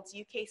also holds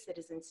UK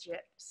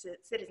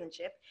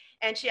citizenship,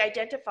 and she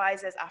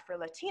identifies as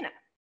Afro-Latina.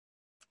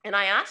 And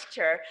I asked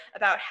her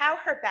about how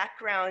her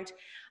background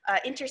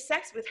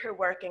intersects with her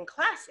work in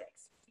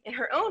classics. In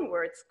her own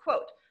words,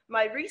 quote,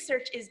 "My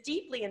research is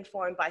deeply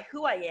informed by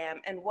who I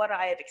am and what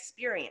I have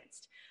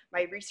experienced.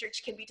 My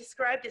research can be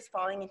described as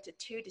falling into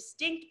two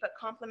distinct but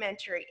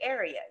complementary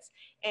areas: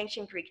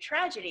 ancient Greek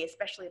tragedy,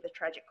 especially the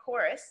tragic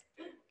chorus,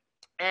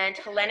 and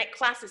Hellenic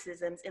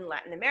classicisms in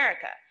Latin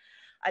America.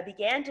 I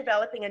began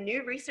developing a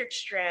new research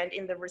strand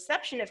in the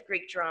reception of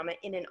Greek drama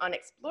in an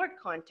unexplored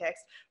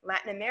context,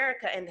 Latin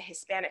America and the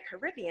Hispanic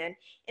Caribbean,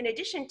 in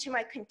addition to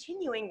my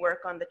continuing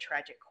work on the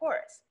tragic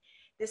chorus.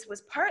 This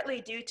was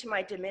partly due to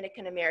my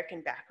Dominican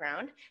American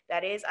background.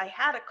 That is, I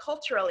had a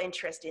cultural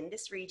interest in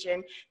this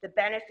region, the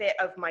benefit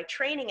of my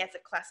training as a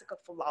classical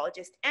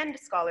philologist and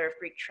scholar of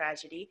Greek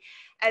tragedy,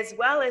 as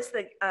well as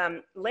the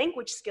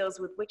language skills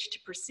with which to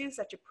pursue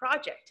such a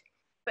project.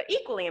 But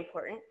equally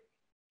important,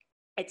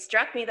 it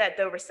struck me that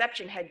though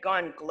reception had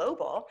gone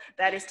global,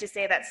 that is to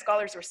say that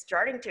scholars were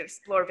starting to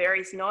explore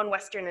various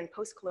non-Western and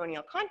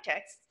post-colonial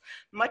contexts,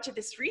 much of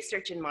this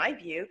research, in my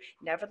view,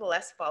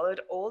 nevertheless followed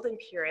old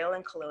imperial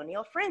and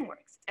colonial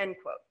frameworks," end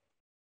quote.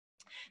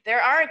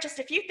 There are just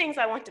a few things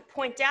I want to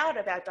point out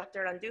about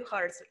Dr.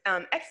 Andujar's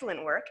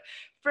excellent work.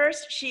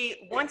 First,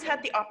 she once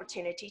had the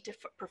opportunity to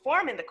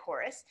perform in the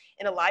chorus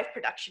in a live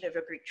production of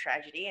a Greek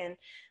tragedy, and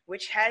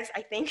which has,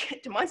 I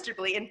think,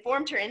 demonstrably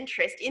informed her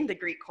interest in the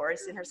Greek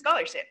chorus in her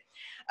scholarship.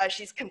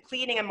 She's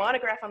completing a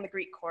monograph on the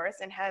Greek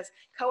chorus and has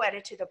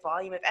co-edited a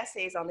volume of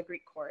essays on the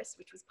Greek chorus,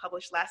 which was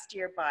published last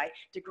year by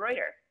de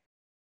Gruyter.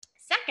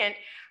 Second,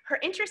 her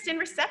interest in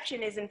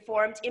reception is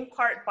informed in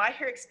part by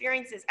her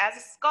experiences as a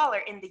scholar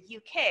in the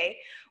UK,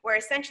 where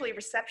essentially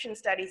reception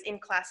studies in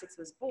classics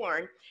was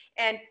born,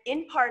 and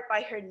in part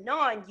by her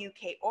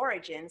non-UK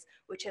origins,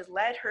 which has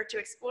led her to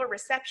explore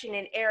reception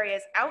in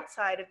areas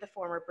outside of the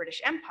former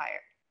British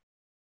Empire.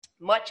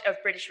 Much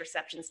of British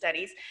reception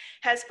studies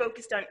has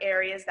focused on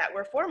areas that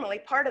were formerly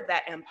part of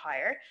that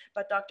empire,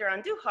 but Dr.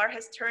 Andujar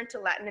has turned to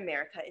Latin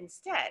America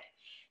instead.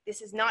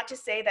 This is not to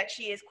say that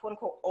she is, quote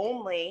unquote,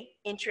 only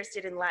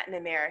interested in Latin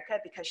America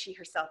because she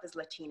herself is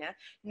Latina,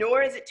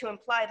 nor is it to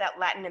imply that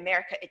Latin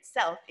America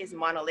itself is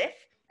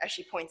monolith, as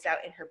she points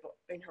out in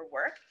her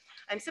work.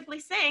 I'm simply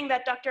saying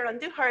that Dr.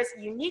 Andujar's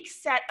unique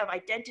set of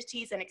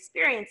identities and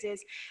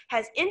experiences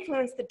has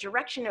influenced the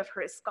direction of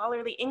her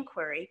scholarly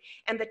inquiry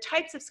and the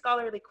types of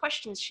scholarly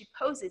questions she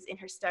poses in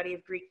her study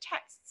of Greek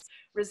texts,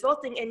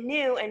 resulting in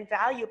new and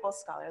valuable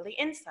scholarly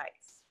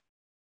insights.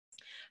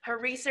 Her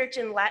research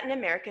in Latin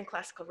American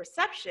classical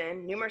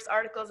reception, numerous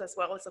articles as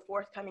well as a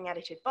forthcoming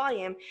edited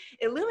volume,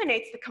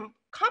 illuminates the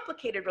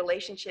complicated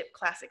relationship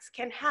classics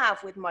can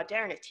have with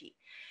modernity.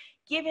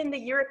 Given the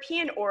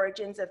European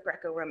origins of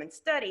Greco-Roman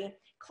study,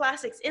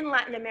 classics in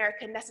Latin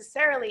America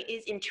necessarily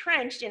is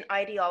entrenched in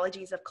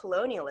ideologies of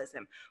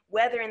colonialism,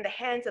 whether in the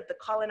hands of the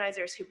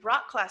colonizers who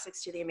brought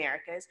classics to the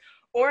Americas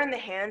or in the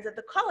hands of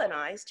the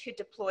colonized who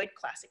deployed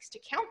classics to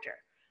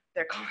counter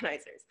their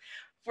colonizers.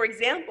 For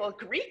example,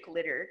 Greek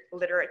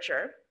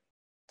literature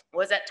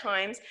was at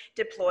times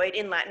deployed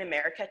in Latin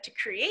America to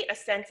create a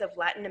sense of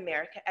Latin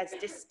America as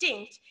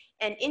distinct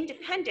and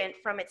independent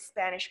from its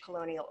Spanish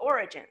colonial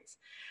origins.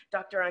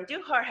 Dr.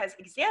 Andujar has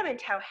examined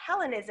how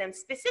Hellenism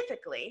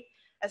specifically,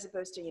 as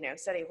opposed to,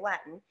 study of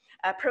Latin,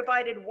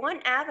 provided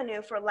one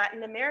avenue for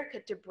Latin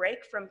America to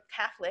break from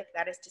Catholic,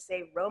 that is to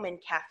say Roman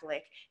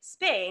Catholic,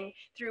 Spain,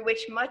 through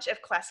which much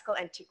of classical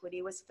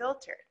antiquity was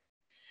filtered.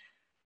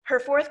 Her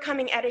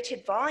forthcoming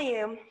edited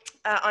volume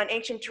on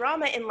ancient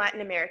drama in Latin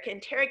America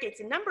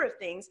interrogates a number of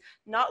things,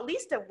 not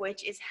least of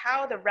which is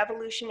how the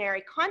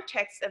revolutionary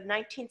context of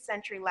 19th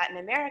century Latin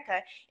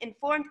America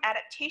informed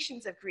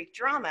adaptations of Greek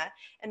drama,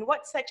 and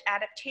what such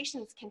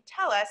adaptations can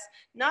tell us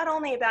not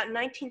only about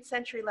 19th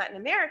century Latin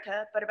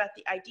America, but about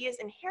the ideas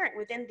inherent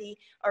within the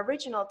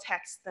original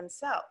texts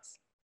themselves.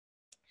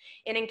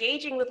 In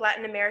engaging with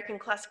Latin American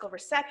classical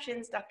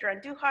receptions, Dr.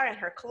 Andujar and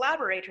her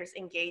collaborators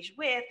engage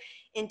with,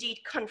 indeed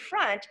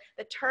confront,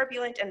 the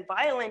turbulent and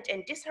violent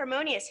and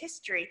disharmonious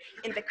history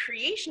in the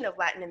creation of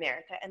Latin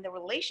America and the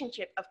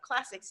relationship of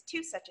classics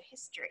to such a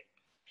history.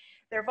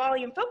 Their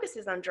volume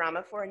focuses on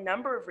drama for a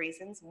number of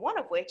reasons, one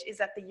of which is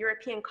that the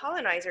European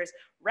colonizers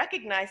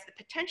recognized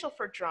the potential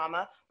for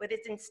drama with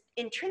its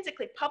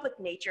intrinsically public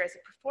nature as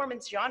a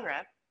performance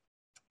genre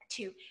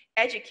to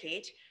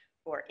educate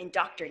or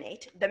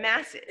indoctrinate the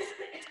masses.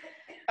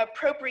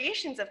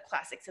 Appropriations of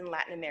classics in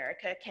Latin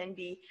America can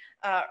be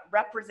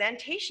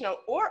representational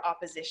or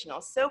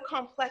oppositional. So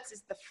complex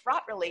is the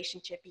fraught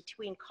relationship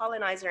between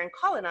colonizer and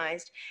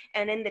colonized,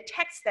 and in the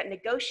texts that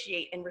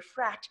negotiate and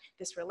refract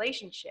this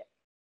relationship.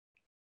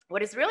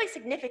 What is really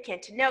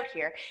significant to note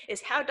here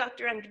is how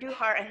Dr.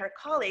 Andujar and her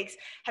colleagues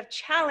have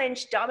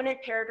challenged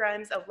dominant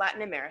paradigms of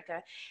Latin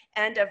America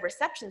and of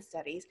reception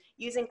studies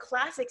using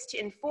classics to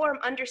inform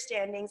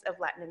understandings of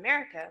Latin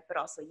America, but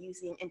also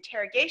using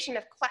interrogation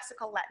of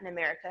classical Latin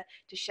America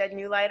to shed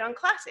new light on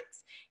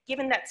classics.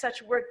 Given that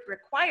such work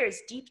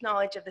requires deep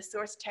knowledge of the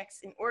source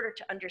texts in order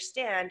to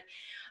understand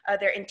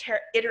their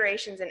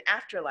iterations and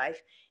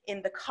afterlife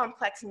in the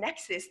complex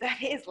nexus that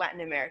is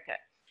Latin America.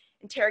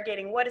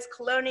 Interrogating what is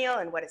colonial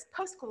and what is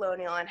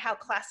post-colonial and how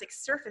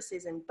classics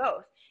surfaces in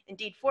both,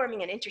 indeed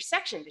forming an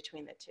intersection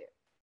between the two.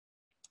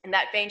 In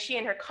that vein, she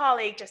and her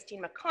colleague,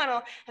 Justine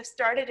McConnell, have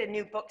started a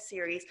new book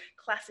series,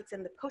 Classics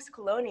in the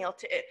Post-Colonial,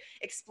 to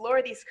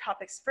explore these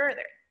topics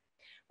further.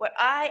 What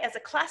I, as a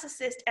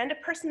classicist and a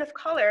person of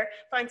color,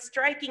 find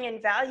striking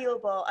and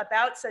valuable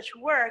about such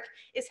work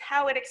is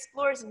how it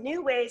explores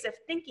new ways of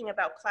thinking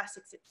about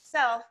classics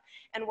itself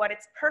and what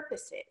its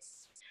purpose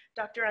is.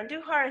 Dr.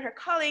 Andujar and her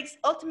colleagues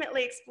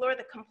ultimately explore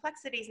the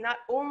complexities not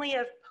only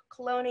of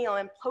colonial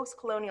and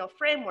post-colonial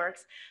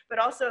frameworks, but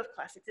also of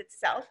classics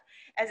itself,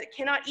 as it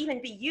cannot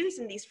even be used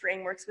in these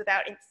frameworks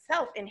without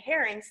itself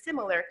inhering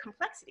similar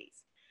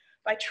complexities.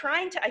 By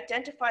trying to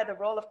identify the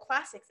role of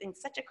classics in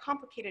such a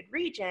complicated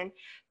region,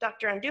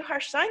 Dr.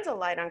 Andujar shines a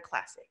light on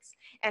classics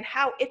and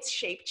how its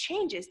shape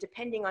changes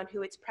depending on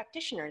who its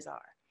practitioners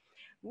are.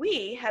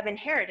 We have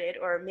inherited,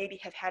 or maybe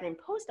have had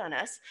imposed on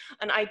us,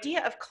 an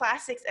idea of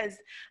classics as,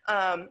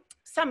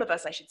 some of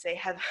us, I should say,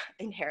 have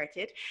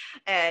inherited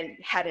and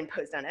had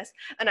imposed on us,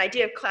 an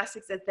idea of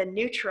classics as the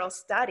neutral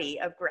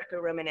study of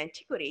Greco-Roman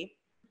antiquity.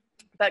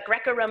 But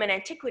Greco-Roman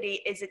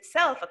antiquity is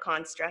itself a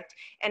construct,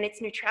 and its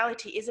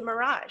neutrality is a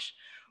mirage.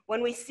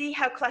 When we see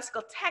how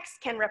classical texts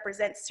can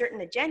represent certain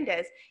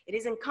agendas, it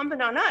is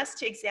incumbent on us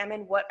to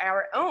examine what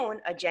our own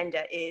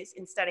agenda is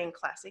in studying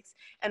classics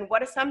and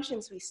what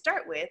assumptions we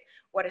start with,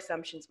 what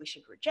assumptions we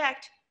should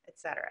reject,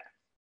 etc.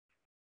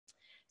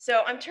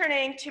 So I'm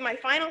turning to my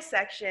final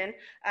section,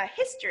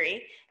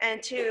 history,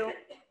 and to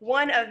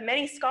one of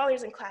many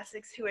scholars in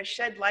classics who has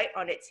shed light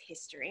on its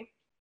history.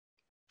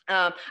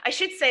 I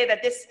should say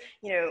that this,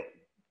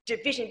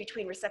 division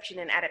between reception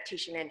and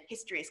adaptation and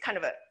history is kind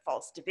of a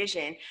false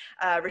division.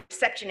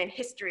 Reception and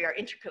history are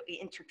intricately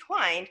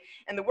intertwined,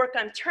 and the work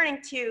I'm turning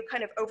to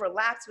kind of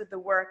overlaps with the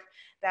work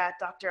that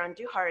Dr.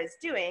 Andujar is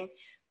doing,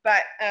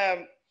 but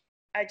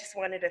I just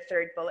wanted a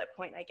third bullet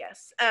point, I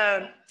guess.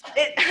 I'll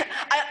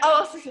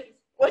also say,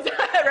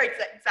 right,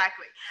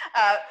 exactly.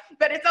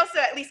 But it's also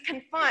at least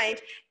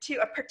confined to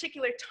a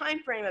particular time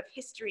frame of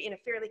history in a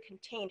fairly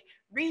contained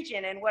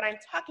region. And what I'm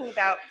talking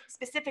about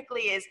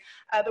specifically is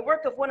the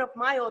work of one of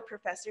my old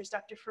professors,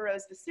 Dr.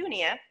 Feroz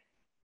Vasunia,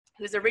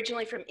 who's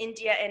originally from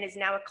India and is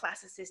now a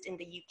classicist in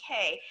the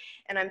UK,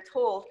 and I'm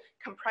told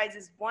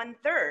comprises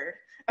 1/3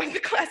 of the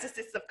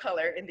classicists of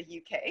color in the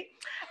UK.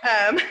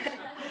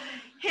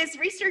 His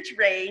research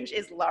range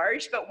is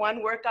large, but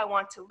one work I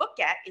want to look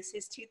at is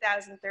his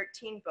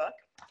 2013 book,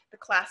 The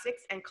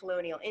Classics and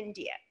Colonial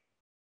India.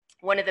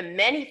 One of the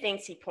many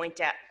things he points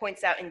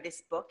out in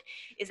this book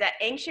is that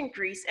ancient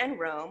Greece and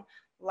Rome,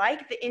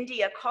 like the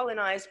India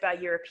colonized by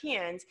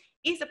Europeans,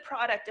 is a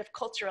product of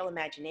cultural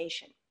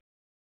imagination.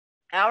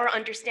 Our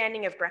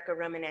understanding of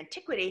Greco-Roman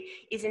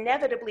antiquity is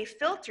inevitably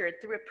filtered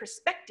through a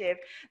perspective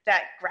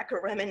that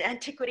Greco-Roman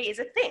antiquity is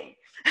a thing.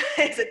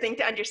 It's a thing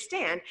to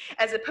understand,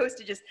 as opposed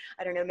to just,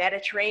 I don't know,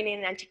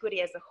 Mediterranean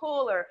antiquity as a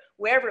whole, or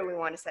wherever we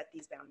want to set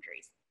these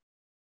boundaries.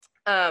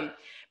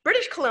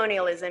 British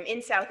colonialism in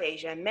South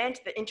Asia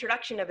meant the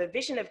introduction of a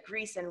vision of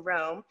Greece and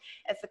Rome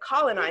as the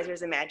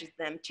colonizers imagined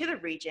them to the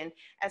region,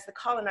 as the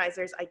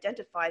colonizers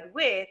identified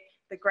with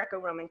the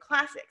Greco-Roman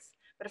classics.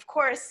 But of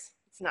course,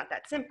 it's not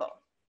that simple.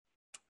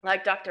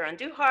 Like Dr.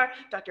 Andujar,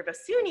 Dr.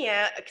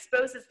 Vasunia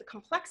exposes the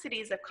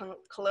complexities of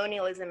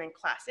colonialism and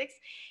classics,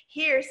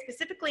 here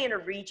specifically in a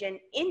region,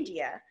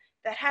 India,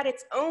 that had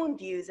its own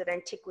views of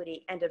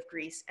antiquity and of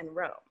Greece and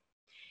Rome.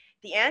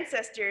 The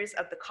ancestors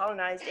of the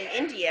colonized in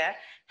India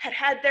had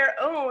had their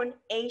own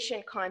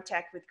ancient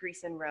contact with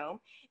Greece and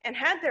Rome and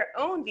had their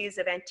own views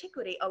of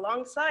antiquity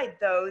alongside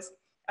those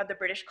of the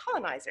British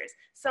colonizers,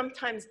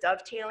 sometimes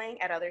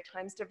dovetailing, at other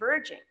times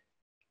diverging.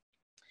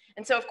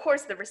 And so, of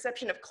course, the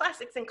reception of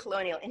classics in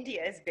colonial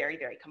India is very,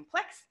 very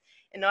complex,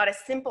 and not as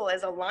simple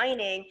as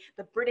aligning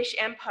the British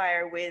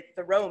Empire with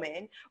the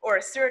Roman, or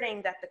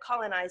asserting that the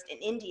colonized in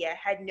India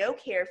had no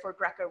care for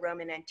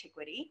Greco-Roman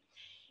antiquity.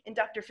 In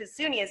Dr.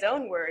 Vasunia's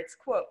own words,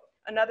 quote,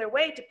 "Another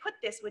way to put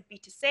this would be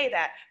to say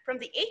that from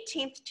the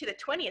 18th to the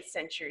 20th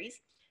centuries,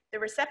 the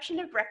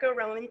reception of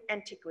Greco-Roman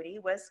antiquity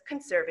was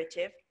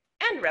conservative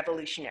and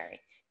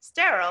revolutionary,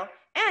 sterile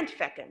and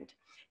fecund,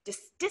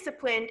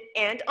 disciplined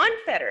and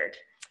unfettered,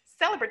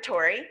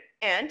 celebratory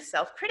and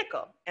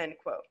self-critical," end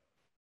quote.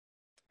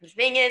 The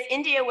thing is,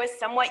 India was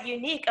somewhat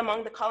unique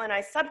among the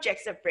colonized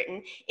subjects of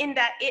Britain in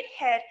that it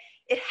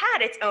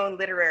had its own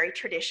literary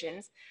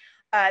traditions,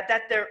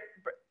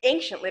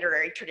 ancient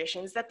literary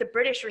traditions that the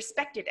British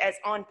respected as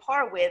on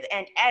par with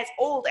and as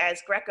old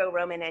as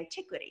Greco-Roman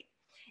antiquity.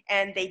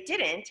 and they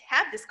didn't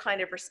have this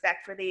kind of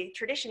respect for the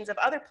traditions of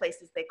other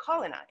places they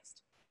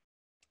colonized.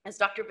 As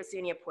Dr.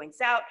 Basunia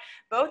points out,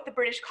 both the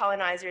British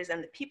colonizers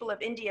and the people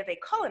of India they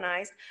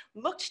colonized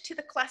looked to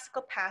the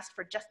classical past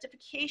for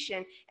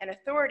justification and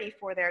authority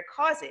for their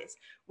causes,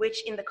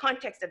 which in the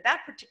context of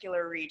that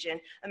particular region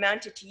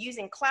amounted to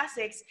using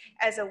classics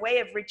as a way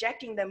of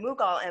rejecting the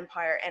Mughal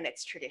Empire and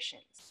its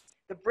traditions.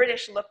 The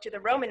British looked to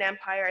the Roman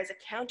Empire as a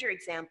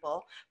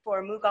counterexample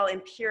for Mughal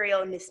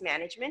imperial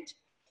mismanagement.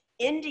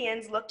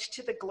 Indians looked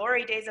to the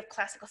glory days of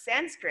classical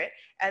Sanskrit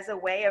as a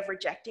way of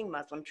rejecting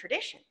Muslim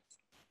traditions.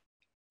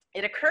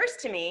 It occurs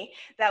to me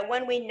that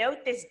when we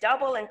note this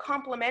double and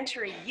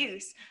complementary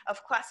use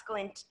of classical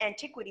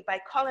antiquity by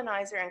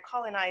colonizer and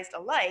colonized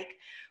alike,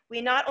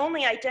 we not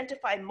only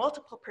identify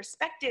multiple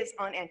perspectives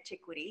on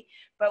antiquity,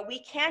 but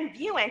we can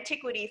view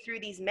antiquity through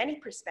these many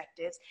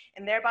perspectives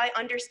and thereby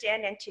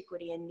understand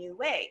antiquity in new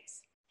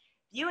ways.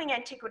 Viewing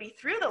antiquity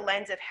through the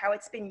lens of how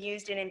it's been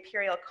used in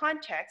imperial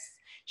contexts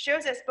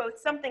shows us both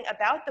something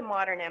about the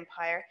modern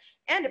empire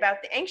and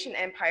about the ancient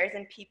empires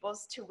and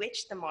peoples to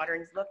which the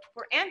moderns looked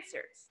for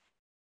answers.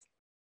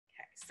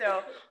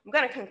 So I'm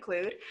going to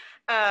conclude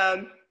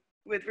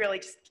with really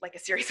just like a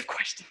series of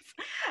questions.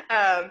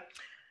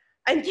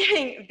 I'm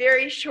giving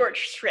very short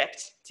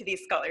shrift to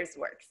these scholars'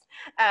 works,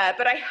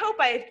 but I hope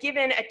I have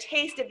given a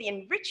taste of the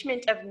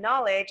enrichment of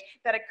knowledge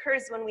that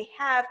occurs when we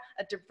have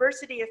a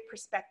diversity of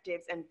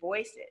perspectives and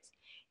voices.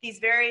 These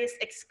various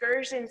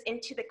excursions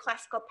into the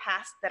classical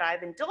past that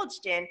I've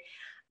indulged in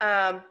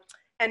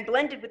and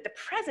blended with the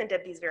present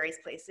of these various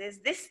places,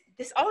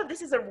 all of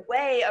this is a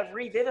way of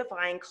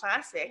revivifying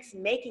classics,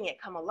 making it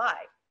come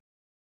alive.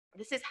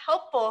 This is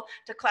helpful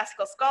to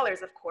classical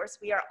scholars, of course.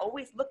 We are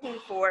always looking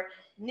for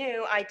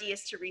new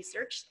ideas to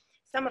research,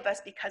 some of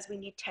us because we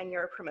need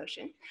tenure or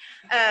promotion.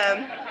 But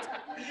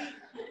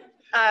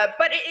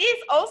it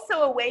is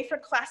also a way for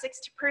classics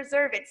to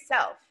preserve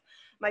itself.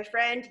 My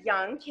friend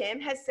Young Kim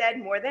has said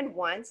more than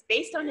once,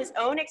 based on his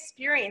own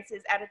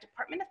experiences at a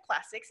department of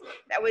classics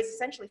that was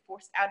essentially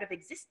forced out of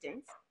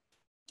existence,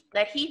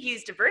 that he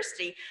views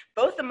diversity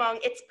both among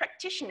its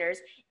practitioners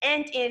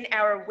and in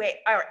our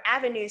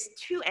avenues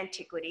to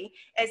antiquity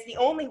as the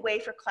only way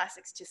for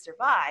classics to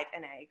survive,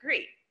 and I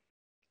agree.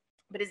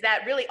 But is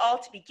that really all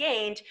to be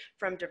gained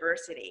from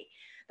diversity?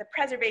 The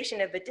preservation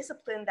of a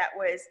discipline that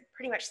was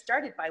pretty much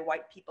started by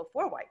white people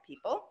for white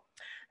people.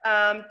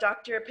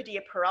 Dr.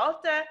 Padilla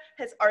Peralta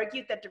has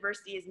argued that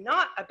diversity is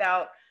not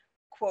about,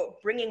 quote,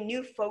 bringing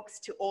new folks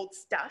to old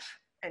stuff,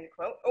 end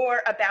quote,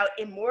 or about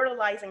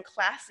immortalizing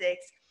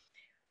classics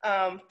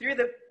through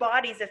the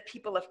bodies of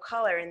people of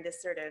color in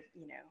this sort of,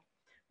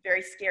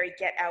 very scary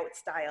Get Out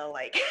style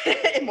like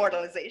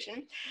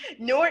immortalization,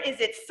 nor is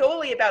it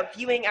solely about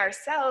viewing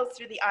ourselves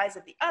through the eyes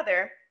of the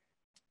other.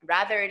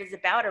 Rather, it is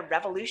about a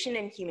revolution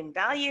in human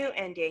value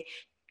and a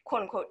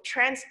quote unquote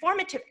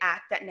transformative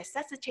act that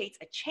necessitates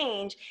a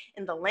change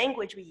in the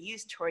language we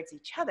use towards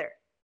each other.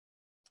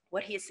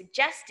 What he is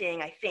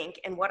suggesting, I think,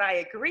 and what I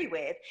agree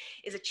with,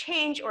 is a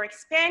change or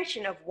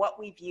expansion of what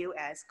we view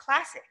as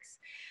classics.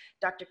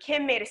 Dr.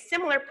 Kim made a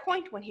similar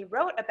point when he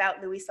wrote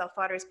about Luis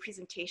Alfaro's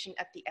presentation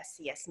at the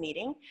SCS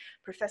meeting.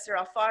 Professor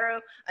Alfaro,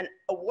 an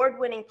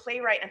award-winning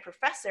playwright and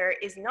professor,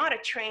 is not a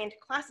trained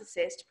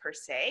classicist per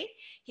se.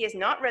 He has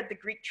not read the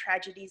Greek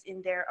tragedies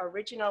in their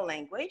original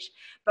language,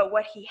 but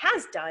what he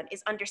has done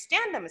is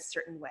understand them a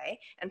certain way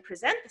and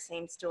present the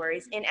same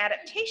stories in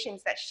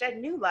adaptations that shed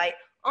new light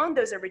on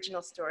those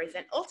original stories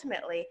and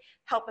ultimately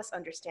help us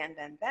understand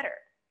them better.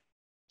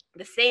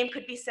 The same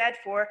could be said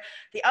for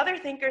the other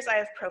thinkers I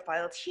have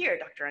profiled here,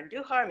 Dr.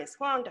 Andujar, Ms.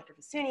 Huang, Dr.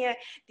 Basunia.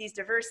 These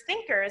diverse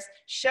thinkers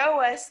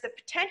show us the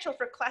potential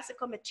for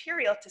classical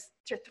material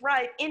to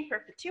thrive in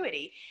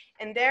perpetuity.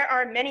 And there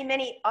are many,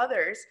 many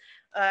others.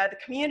 The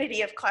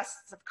community of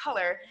classes of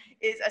color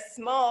is a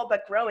small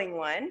but growing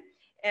one.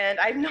 And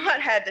I've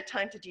not had the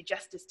time to do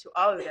justice to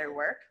all of their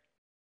work.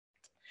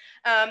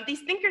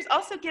 These thinkers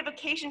also give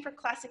occasion for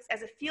classics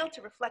as a field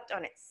to reflect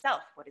on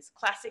itself. What is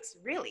classics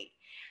really?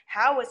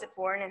 How was it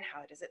born and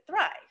how does it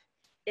thrive?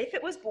 If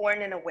it was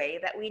born in a way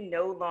that we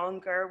no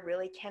longer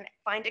really can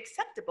find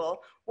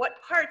acceptable, what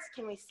parts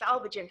can we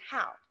salvage and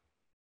how?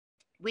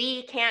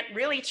 We can't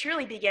really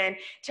truly begin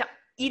to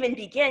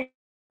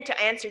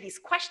answer these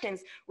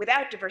questions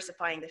without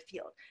diversifying the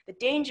field. The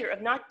danger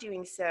of not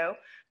doing so,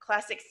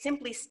 classics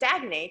simply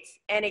stagnates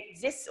and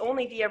exists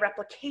only via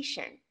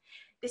replication.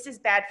 This is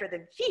bad for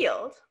the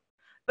field,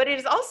 but it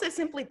is also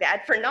simply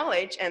bad for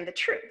knowledge and the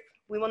truth.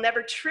 We will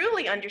never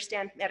truly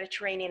understand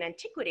Mediterranean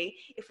antiquity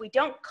if we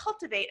don't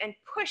cultivate and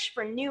push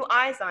for new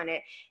eyes on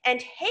it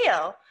and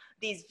hail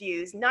these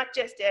views, not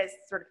just as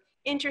sort of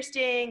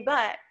interesting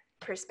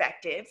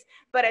perspectives,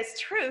 but as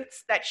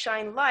truths that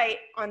shine light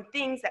on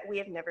things that we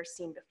have never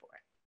seen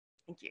before.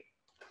 Thank you.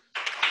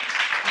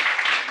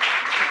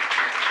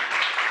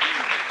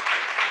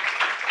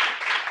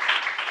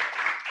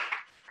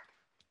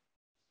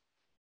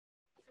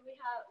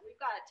 We've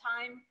got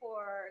time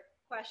for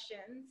questions.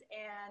 questions.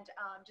 And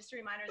just a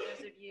reminder,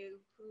 those of you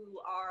who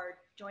are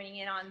joining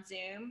in on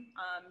Zoom,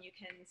 you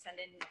can send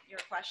in your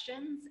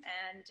questions,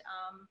 and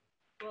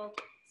we'll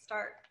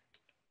start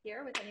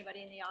here with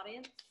anybody in the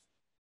audience.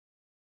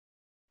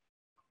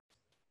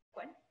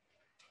 Gwen?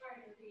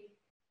 Sorry to be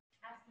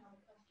asking all the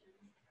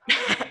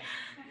questions.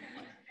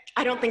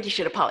 I don't think you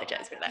should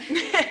apologize for that.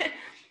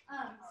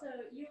 So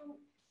you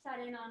sat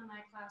in on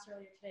my class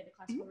earlier today, the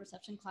classical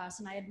reception class,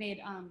 and I had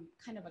made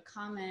kind of a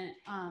comment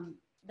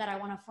that I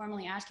want to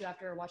formally ask you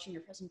after watching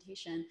your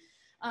presentation.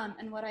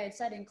 And what I had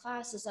said in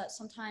class is that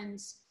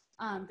sometimes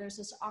there's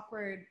this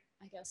awkward,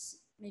 I guess,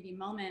 maybe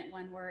moment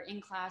when we're in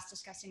class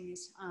discussing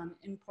these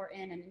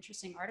important and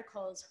interesting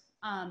articles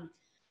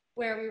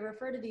where we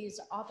refer to these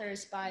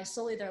authors by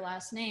solely their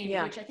last name,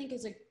 yeah. which I think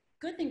is a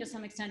good thing to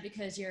some extent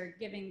because you're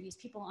giving these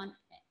people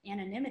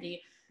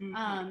anonymity.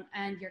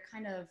 And you're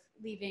kind of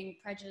leaving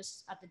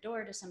prejudice at the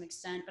door to some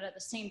extent. But at the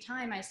same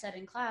time, I said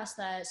in class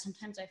that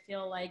sometimes I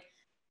feel like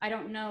I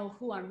don't know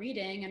who I'm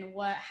reading and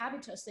what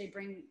habitus they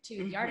bring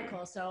to the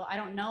article. So I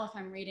don't know if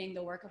I'm reading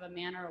the work of a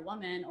man or a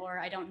woman, or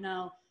I don't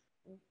know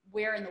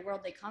where in the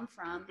world they come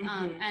from.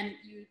 And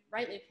you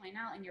rightly point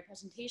out in your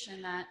presentation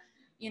that,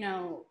 you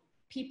know,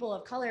 people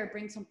of color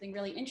bring something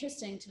really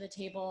interesting to the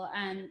table,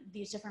 and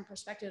these different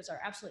perspectives are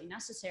absolutely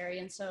necessary.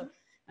 And so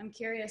I'm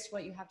curious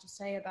what you have to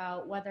say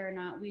about whether or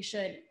not we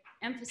should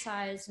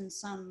emphasize in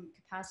some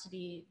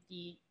capacity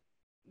the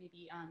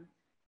maybe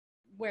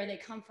where they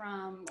come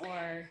from,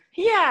 or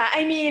yeah,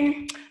 I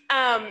mean,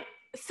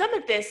 some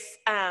of this.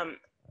 How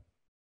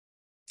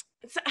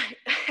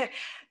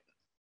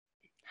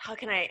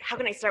can I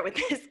start with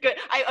this? Good.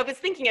 I was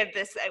thinking of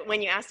this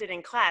when you asked it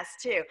in class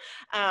too.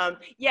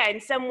 Yeah, in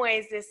some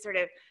ways, this sort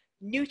of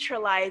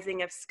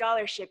neutralizing of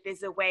scholarship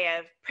is a way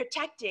of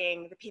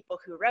protecting the people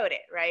who wrote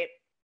it, right?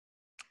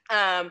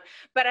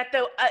 But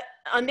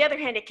on the other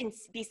hand, it can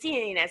be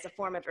seen as a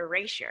form of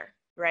erasure,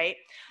 right?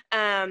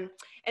 And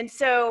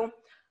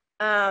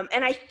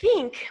I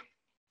think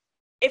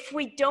if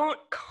we don't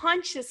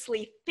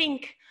consciously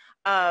think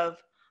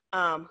of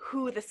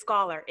who the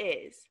scholar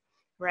is,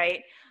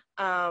 right?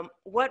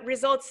 What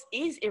results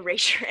is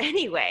erasure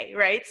anyway,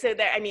 right? So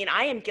that, I mean,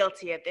 I am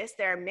guilty of this.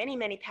 There are many,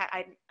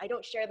 I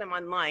don't share them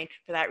online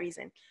for that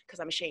reason,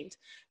 because I'm ashamed.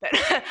 But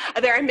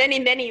there are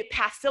many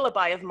past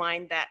syllabi of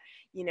mine that,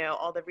 you know,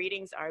 all the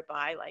readings are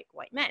by like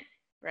white men,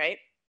 right?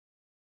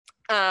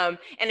 And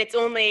it's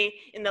only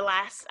in the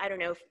last, I don't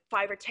know,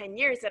 5 or 10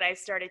 years that I've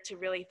started to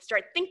really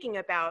start thinking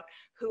about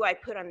who I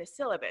put on the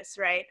syllabus,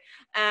 right?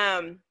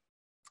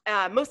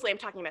 Mostly I'm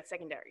talking about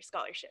secondary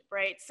scholarship,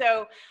 right?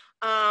 So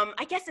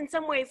I guess in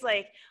some ways,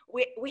 like,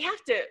 we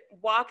have to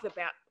walk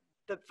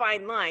the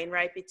fine line,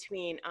 right,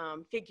 between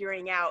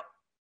figuring out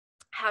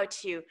how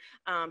to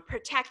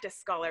protect a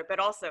scholar, but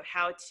also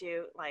how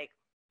to, like,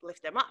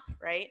 lift them up,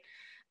 right?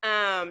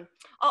 I'll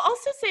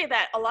also say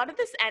that a lot of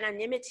this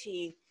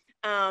anonymity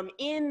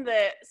in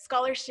the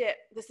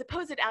scholarship, the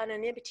supposed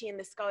anonymity in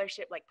the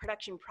scholarship, like,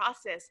 production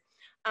process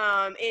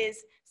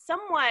is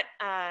somewhat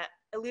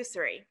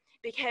illusory.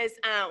 Because,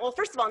 well,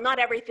 first of all, not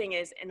everything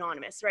is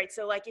anonymous, right?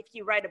 So, like, if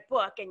you write a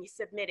book and you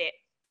submit it,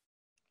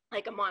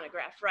 like a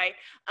monograph, right?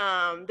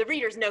 The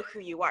readers know who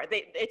you are.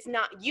 It's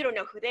not, you don't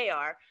know who they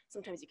are.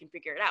 Sometimes you can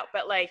figure it out,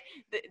 but, like,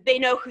 they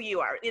know who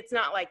you are. It's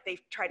not like they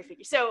try to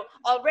figure. So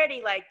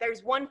already, like,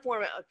 there's one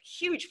form, a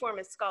huge form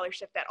of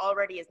scholarship that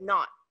already is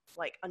not,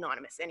 like,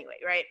 anonymous anyway,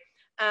 right?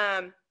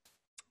 And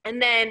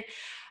then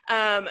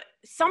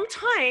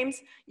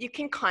sometimes you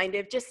can kind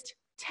of just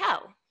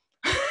tell.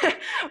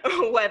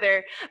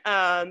 Whether,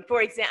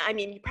 for example, I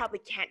mean, you probably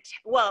can't,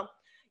 well,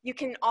 you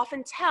can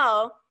often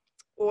tell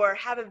or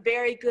have a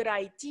very good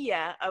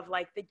idea of,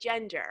 like, the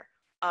gender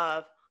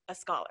of a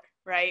scholar,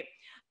 right?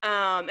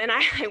 And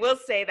I will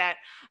say that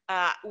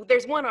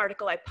there's one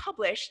article I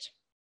published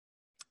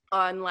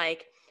on,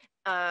 like,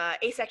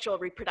 asexual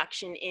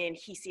reproduction in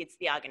Hesiod's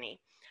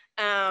Theogony.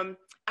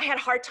 I had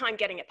a hard time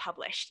getting it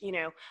published, you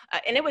know,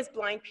 and it was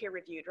blind peer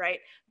reviewed, right?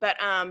 But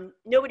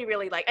nobody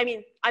really liked, I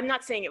mean, I'm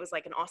not saying it was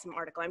like an awesome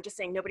article. I'm just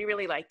saying nobody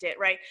really liked it,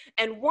 right?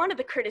 And one of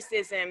the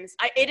criticisms,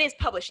 it is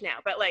published now,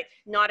 but, like,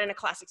 not in a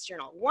classics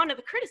journal. One of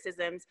the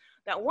criticisms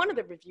that one of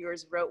the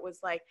reviewers wrote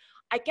was like,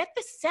 I get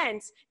the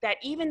sense that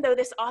even though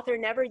this author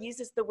never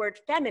uses the word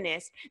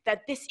feminist,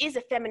 that this is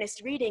a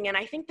feminist reading. And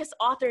I think this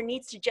author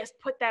needs to just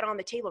put that on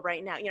the table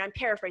right now. You know, I'm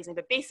paraphrasing,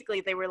 but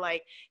basically they were,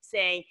 like,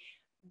 saying,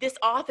 this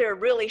author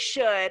really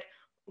should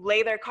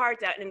lay their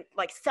cards out and,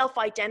 like,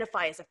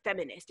 self-identify as a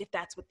feminist, if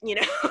that's what, you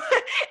know.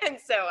 And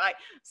so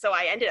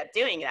I ended up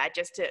doing that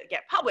just to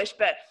get published.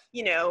 But,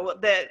 you know,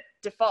 the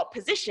default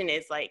position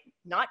is, like,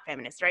 not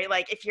feminist, right?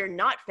 Like, if you're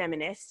not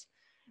feminist,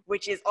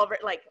 which is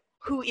already, like,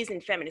 who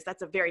isn't feminist?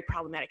 That's a very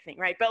problematic thing,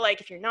 right? But, like,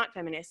 if you're not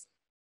feminist,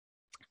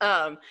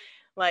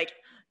 like,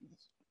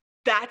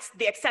 that's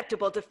the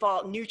acceptable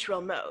default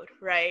neutral mode,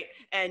 right?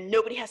 And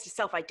nobody has to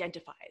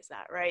self-identify as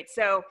that, right?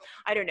 So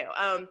I don't know.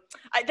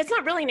 That's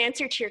not really an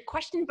answer to your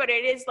question, but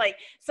it is, like,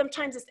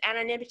 sometimes this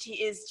anonymity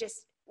is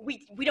just,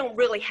 we don't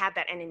really have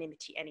that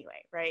anonymity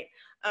anyway, right?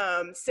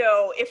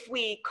 So if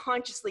we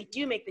consciously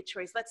do make the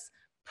choice, let's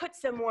put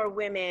some more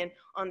women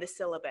on the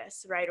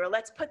syllabus, right? Or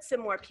let's put some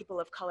more people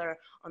of color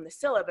on the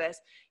syllabus.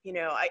 You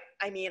know,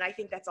 I mean, I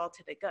think that's all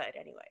to the good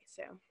anyway,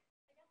 so.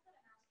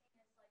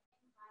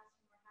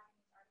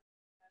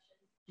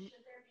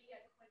 Should there be a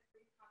quick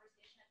brief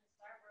conversation at the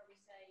start where we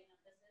say, you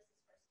know, this is this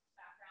person's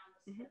background,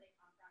 this is where they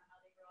come from, how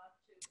they grow up,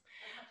 to as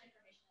much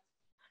information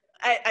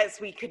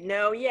as we could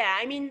know, yeah.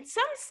 I mean,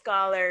 some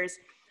scholars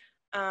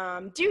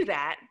do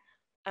that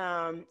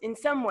in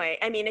some way.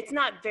 I mean, it's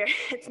not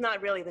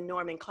really the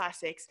norm in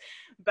classics,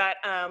 but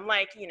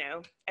like, you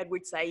know,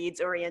 Edward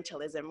Said's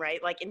Orientalism,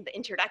 right? Like in the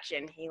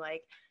introduction, he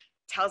like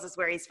tells us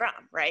where he's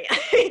from, right?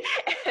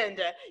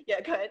 And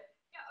yeah, go ahead.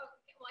 Yeah,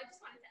 okay. Well, I just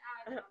wanted to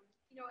add,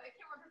 you know, I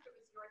can't remember if it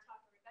was your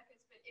talk or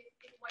Rebecca's, but if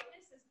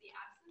whiteness is the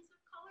absence of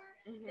color,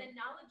 then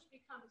knowledge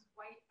becomes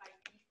white by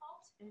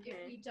default if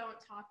we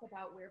don't talk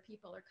about where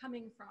people are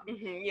coming from.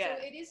 Yeah.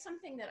 So it is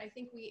something that I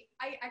think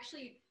I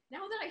actually,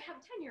 now that I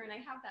have tenure and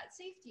I have that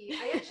safety,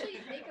 I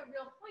actually make a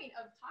real point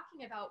of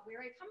talking about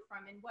where I come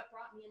from and what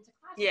brought me into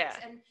classics. Yeah.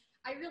 And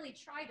I really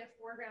try to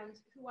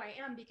foreground who I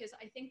am, because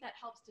I think that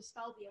helps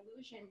dispel the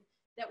illusion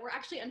that we're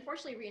actually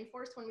unfortunately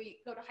reinforced when we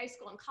go to high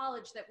school and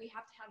college, that we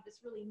have to have this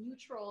really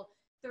neutral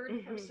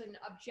third person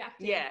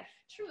objective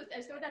truth,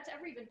 as though that's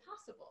ever even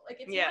possible.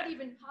 Like it's not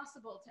even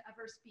possible to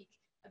ever speak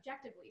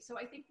objectively. So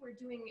I think we're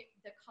doing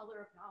the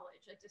color of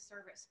knowledge a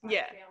disservice by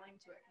failing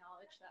to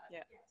acknowledge that.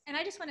 Yeah. And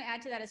I just want to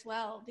add to that as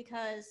well,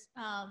 because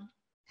I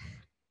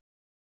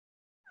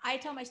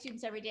tell my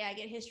students every day, I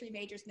get history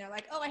majors and they're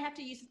like, oh, I have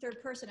to use the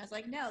third person. I was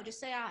like, no,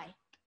 just say I.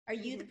 Are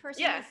you the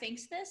person who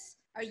thinks this?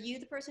 Are you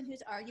the person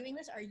who's arguing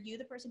this? Are you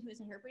the person who is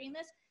interpreting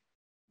this?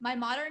 My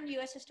modern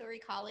US history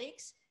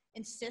colleagues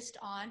insist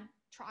on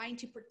trying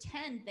to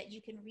pretend that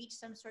you can reach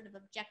some sort of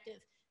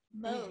objective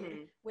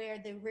mode where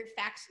the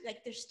facts,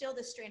 like there's still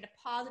this strand of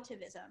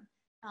positivism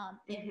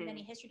in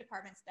many history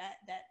departments that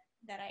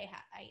I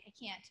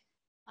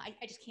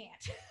just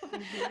can't.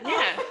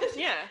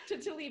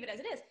 To leave it as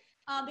it is.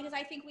 Because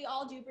I think we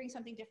all do bring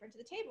something different to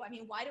the table. I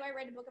mean, why do I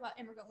write a book about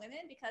immigrant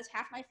women? Because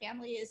half my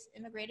family is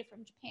immigrated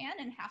from Japan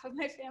and half of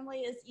my family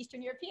is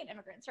Eastern European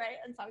immigrants, right?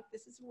 And so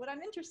this is what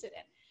I'm interested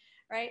in,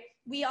 right?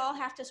 We all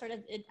have to sort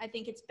of, I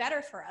think it's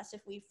better for us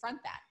if we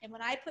front that. And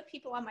when I put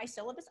people on my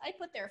syllabus, I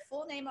put their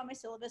full name on my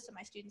syllabus so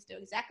my students know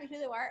exactly who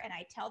they are, and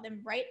I tell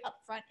them right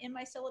up front in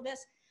my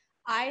syllabus,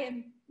 I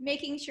am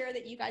making sure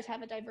that you guys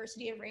have a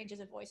diversity of ranges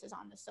of voices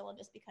on the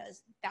syllabus,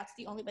 because that's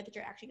the only way that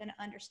you're actually going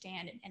to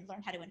understand and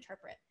learn how to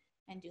interpret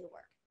and do the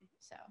work.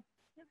 So,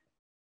 sorry.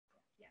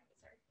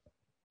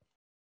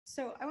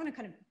 So I want to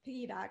kind of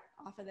piggyback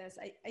off of this.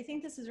 I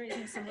think this is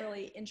raising some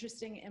really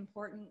interesting,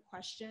 important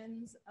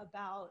questions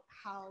about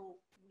how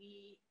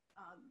we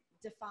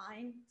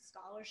define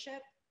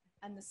scholarship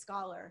and the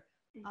scholar.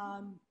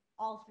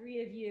 All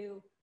three of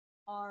you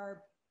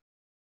are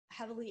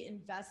heavily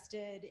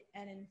invested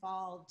and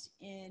involved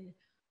in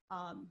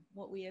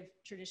what we have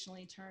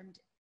traditionally termed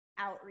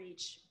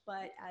outreach,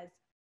 but as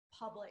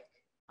public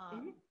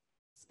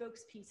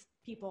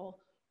spokespeople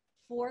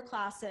for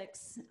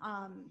classics.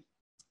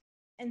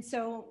 And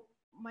so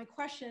my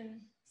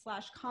question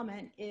 /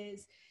 comment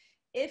is,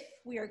 if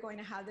we are going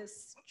to have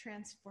this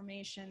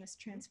transformation, this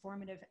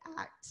transformative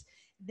act,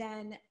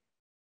 then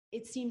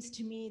it seems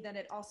to me that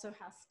it also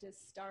has to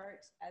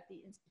start at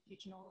the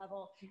institutional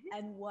level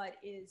and what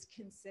is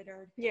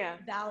considered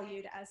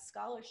valued as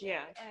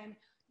scholarship. And,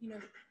 you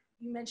know,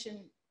 you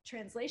mentioned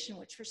translation,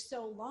 which for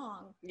so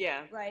long,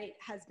 right,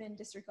 has been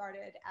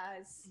disregarded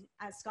as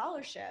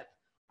scholarship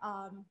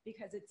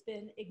because it's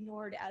been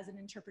ignored as an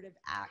interpretive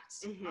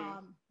act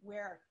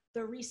where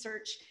the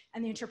research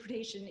and the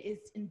interpretation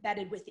is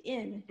embedded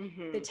within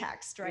the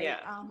text, right,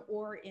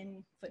 or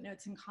in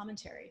footnotes and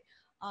commentary.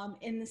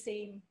 In the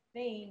same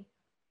vein,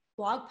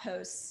 blog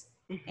posts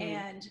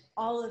and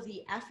all of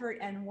the effort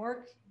and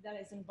work that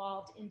is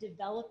involved in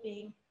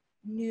developing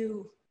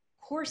new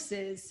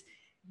courses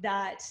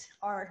that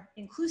are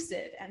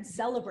inclusive and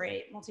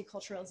celebrate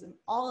multiculturalism,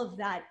 all of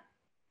that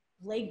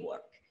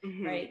legwork,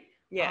 right?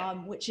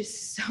 Which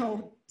is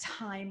so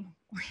time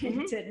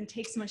oriented and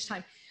takes so much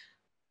time.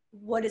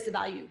 What is the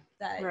value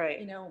that,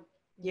 you know,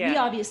 we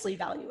obviously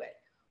value it,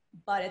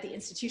 but at the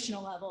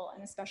institutional level,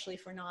 and especially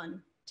for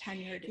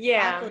non-tenured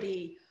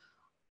faculty,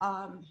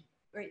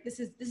 right, this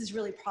is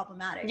really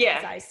problematic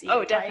as I see it.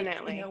 Oh,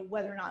 definitely. Right? You know,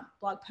 whether or not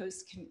blog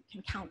posts can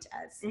count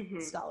as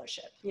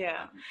scholarship.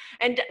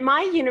 And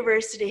my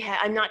university,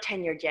 I'm not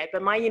tenured yet,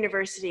 but my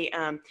university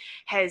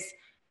has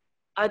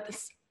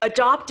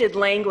adopted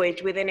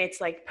language within its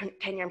like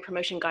tenure and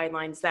promotion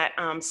guidelines that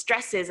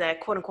stresses a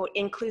quote unquote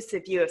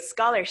inclusive view of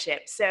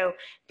scholarship. So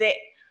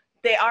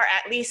they are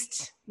at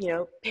least, you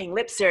know, paying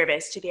lip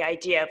service to the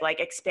idea of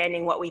like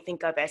expanding what we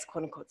think of as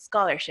quote unquote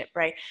scholarship,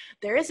 right?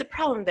 There is a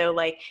problem though,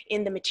 like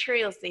in the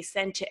materials they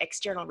send to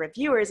external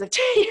reviewers of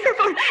tenure,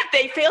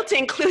 they fail to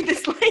include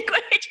this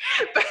language.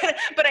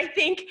 But I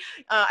think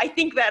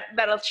that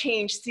that'll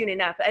change soon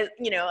enough. As,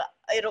 you know,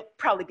 it'll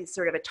probably be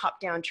sort of a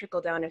top-down,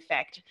 trickle-down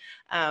effect.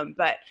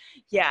 But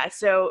yeah,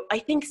 so I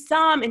think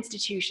some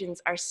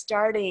institutions are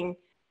starting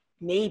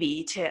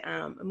maybe to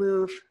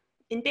move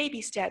in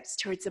baby steps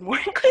towards a more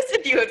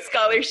inclusive view of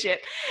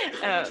scholarship.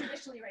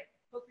 Traditionally, right,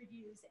 book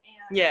reviews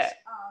and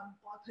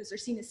blog posts are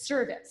seen as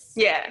service.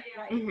 Yeah.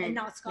 Right, and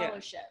not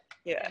scholarship.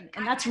 Yeah.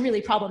 And that's really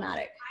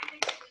problematic. I'm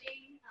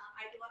including,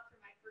 I go up for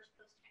my first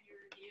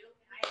post-tenure review,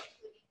 and I'm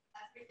including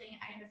everything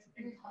I have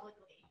written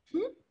publicly.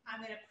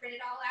 I'm going to print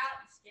it all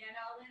out and scan it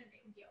all in and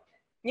make them deal with it.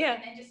 Yeah.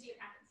 And then just see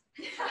what happens.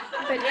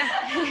 But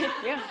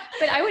yeah,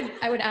 but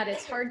I would add,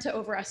 it's hard to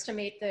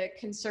overestimate the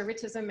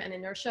conservatism and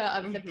inertia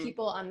of the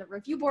people on the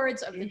review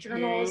boards of the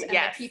journals and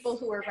the people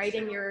who are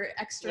writing your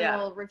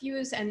external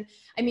reviews. And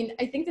I mean,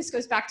 I think this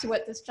goes back to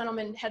what this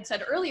gentleman had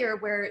said earlier,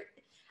 where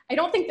I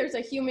don't think there's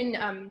a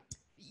human,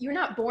 you're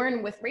not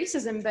born with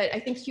racism, but I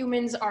think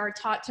humans are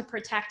taught to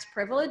protect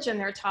privilege and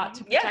they're taught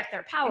to protect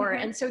their power.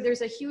 And so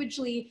there's a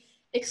hugely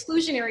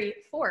exclusionary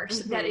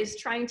force that is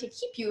trying to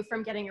keep you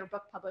from getting your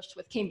book published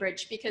with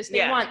Cambridge because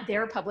they want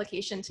their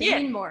publication to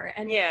mean more.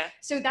 And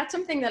so that's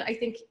something that I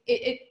think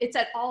it's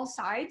at all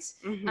sides.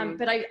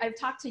 But I've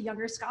talked to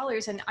younger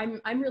scholars, and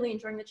I'm really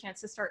enjoying the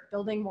chance to start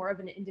building more of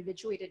an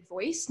individuated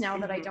voice now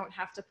that I don't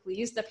have to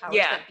please the powers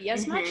that be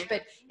as much.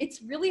 But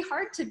it's really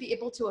hard to be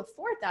able to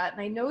afford that,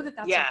 and I know that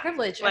that's a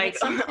privilege. And like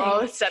it's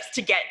all the steps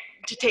to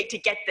take to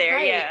get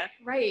there.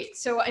 Right.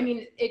 So I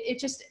mean,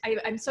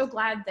 I'm so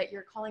glad that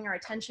you're calling our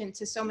attention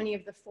to so many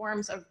of the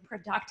forms of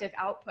productive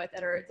output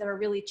that are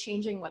really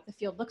changing what the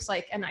field looks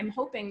like. And I'm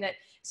hoping that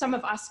some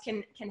of us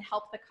can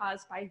help the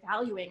cause by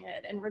valuing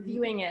it and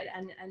reviewing it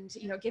and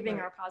you know, giving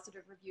our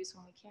positive reviews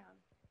when we can.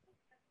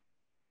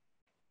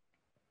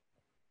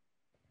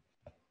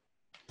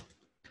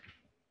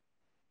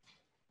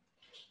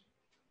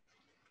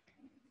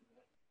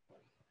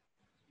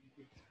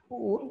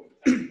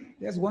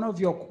 There's one of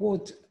your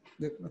quotes,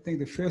 I think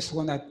the first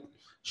one that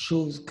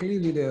shows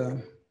clearly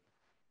the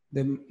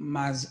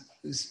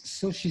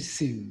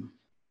masochism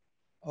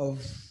of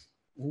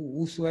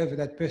whosoever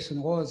that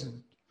person was,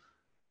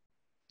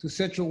 to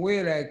such a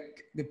way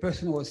like the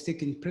person was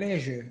taking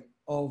pleasure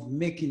of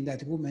making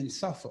that woman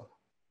suffer.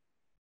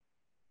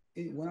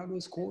 One of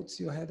those quotes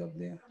you had up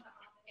there?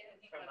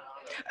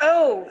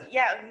 Oh,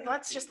 yeah,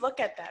 let's just look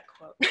at that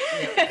quote.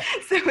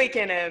 So we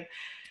can,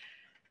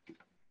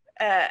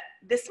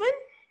 this one?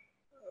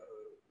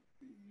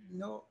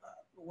 No,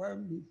 well,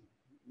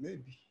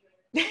 maybe.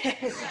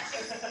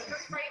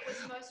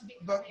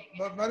 but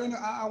you know,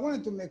 I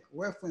wanted to make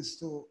reference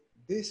to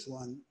this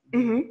one.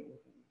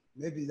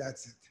 Maybe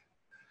that's it.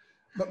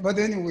 But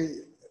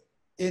anyway,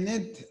 in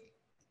it,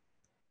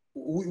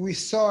 we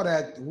saw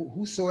that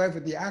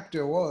whosoever the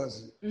actor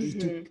was,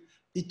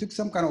 he took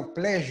some kind of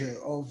pleasure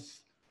of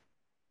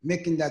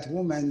making that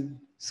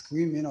woman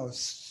screaming or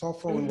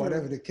suffering,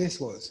 whatever the case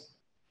was.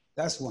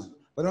 That's one.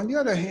 But on the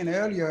other hand,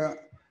 earlier,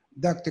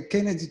 Dr.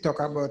 Kennedy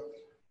talked about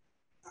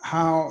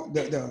how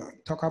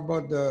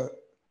the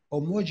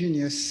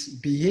homogeneous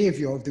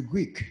behavior of the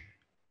Greek.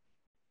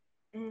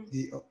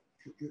 You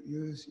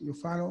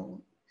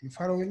following?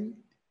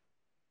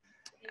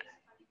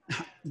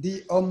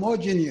 The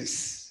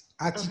homogeneous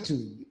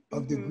attitude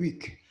of the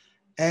Greek,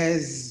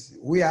 as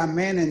we are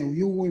men and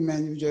you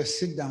women, you just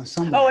sit down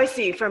somewhere. Oh, I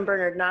see, from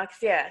Bernard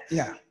Knox, yeah.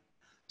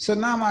 So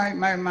now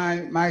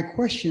my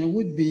question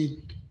would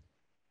be,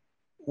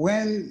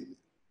 when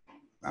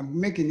I'm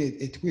making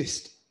it a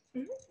twist,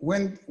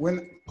 when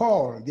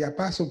Paul, the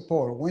Apostle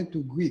Paul, went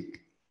to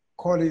Greek,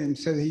 calling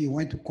himself, he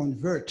went to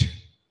convert,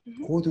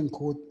 quote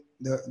unquote,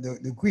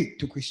 the Greek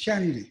to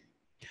Christianity.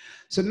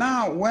 So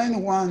now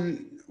when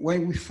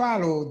we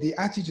follow the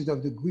attitude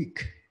of the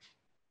Greek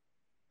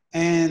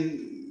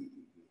and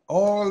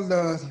all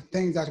the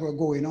things that were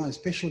going on,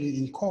 especially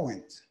in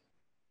Corinth,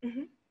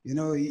 you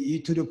know,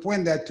 to the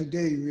point that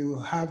today you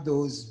have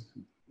those,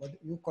 what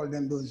you call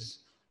them, those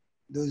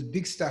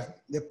big stuff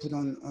they put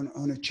on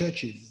the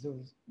churches,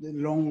 the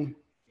long,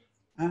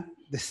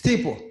 the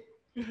steeple,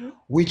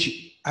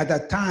 which at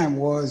that time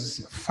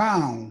was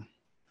found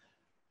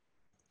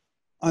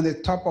on the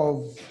top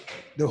of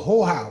the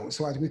whole house,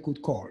 what we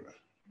could call.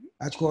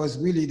 That was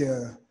really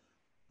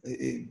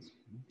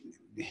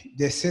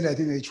they said that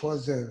it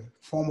was a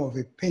form of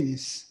a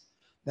penis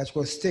that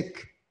was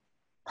stick,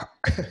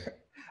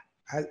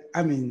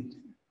 I mean,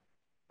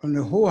 on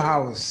the whole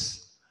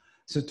house.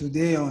 So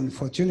today,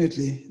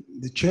 unfortunately,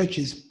 the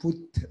churches put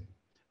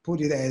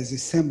it as a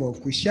symbol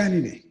of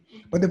Christianity.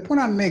 But the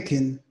point I'm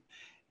making,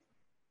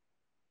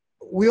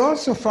 we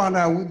also found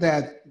out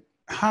that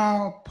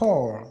how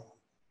Paul,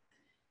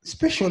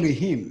 especially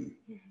him,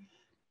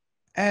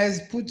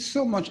 has put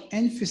so much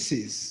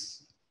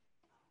emphasis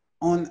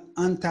on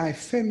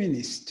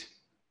anti-feminist.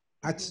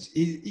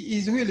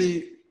 He's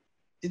really,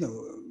 you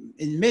know,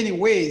 in many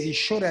ways, he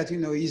showed that,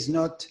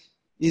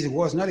 he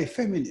was not a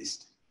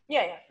feminist.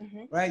 Yeah.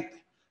 Right?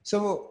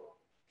 So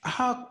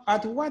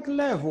at what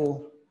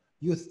level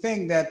you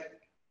think that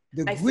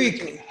the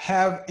Greek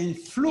have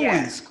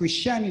influenced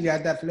Christianity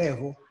at that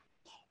level,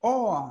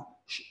 or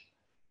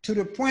to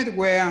the point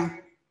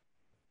where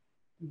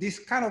this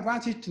kind of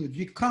attitude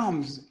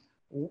becomes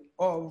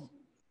of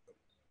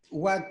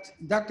what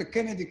Dr.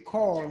 Kennedy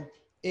called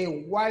a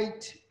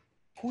white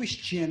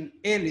Christian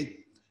elite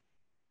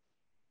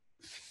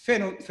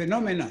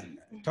phenomenon,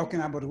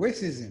 talking about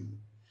racism.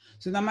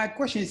 So now my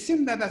question, it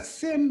seems that that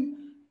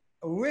same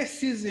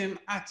racism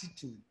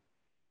attitude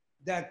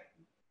that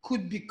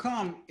could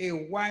become a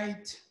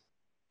white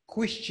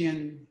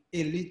Christian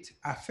elite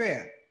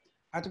affair,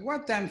 at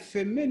what time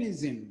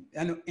feminism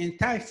and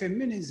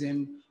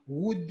anti-feminism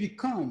would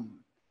become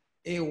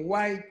a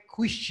white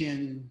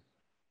Christian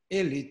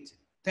elite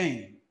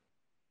thing?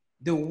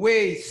 The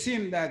way it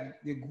seemed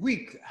that the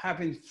Greek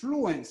have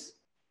influenced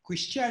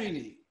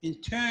Christianity in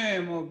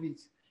terms of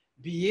its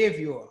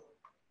behavior,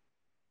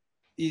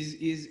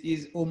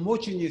 is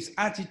homogeneous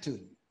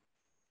attitude.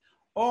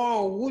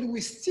 Or would we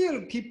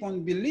still keep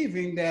on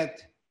believing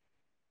that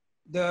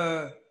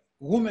the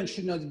woman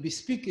should not be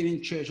speaking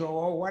in church,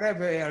 or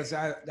whatever else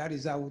that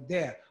is out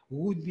there,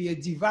 would be a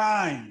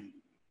divine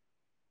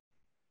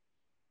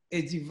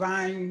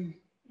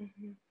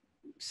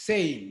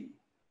saying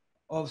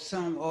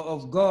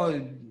of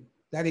God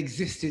that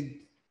existed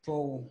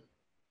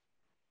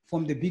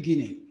from the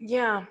beginning?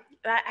 Yeah,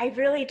 I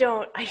really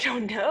don't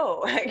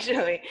know,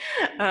 actually.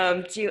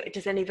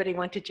 Does anybody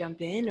want to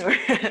jump in, or?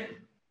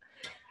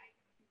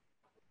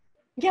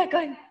 Yeah,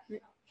 go ahead.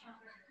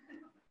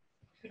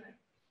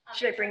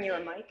 Should I bring you a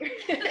mic?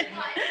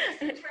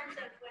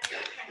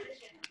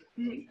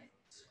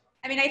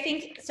 I mean, I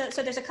think so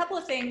there's a couple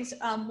of things.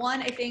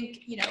 One, I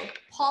think,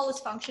 Paul is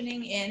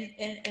functioning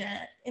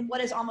in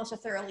what is almost a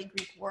thoroughly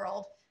Greek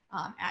world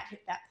at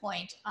that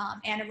point,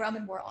 and a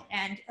Roman world.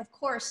 And of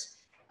course,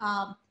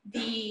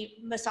 the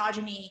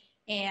misogyny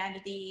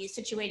and the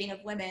situating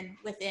of women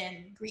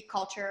within Greek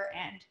culture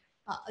and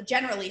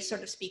generally,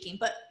 sort of speaking,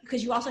 but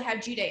because you also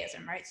have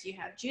Judaism, right? So you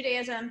have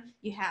Judaism,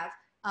 you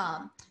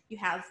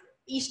have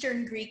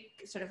Eastern Greek,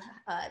 sort of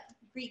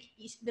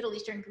Middle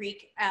Eastern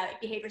Greek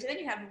behaviors, and then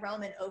you have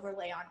Roman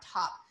overlay on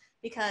top,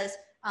 because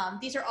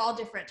these are all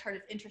different sort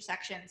of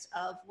intersections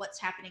of what's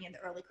happening in the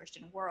early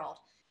Christian world.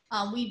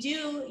 We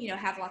do,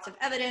 have lots of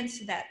evidence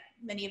that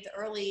many of the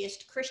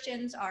earliest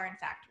Christians are in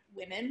fact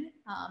women.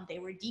 They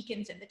were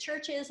deacons in the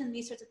churches and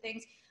these sorts of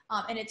things.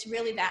 And it's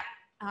really that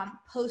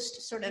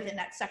post sort of in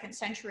that 2nd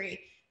century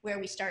where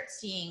we start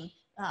seeing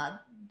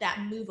that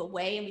move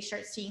away, and we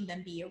start seeing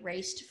them be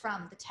erased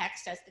from the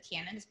text as the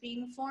canon is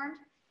being formed.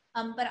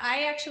 But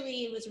I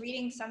actually was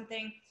reading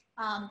something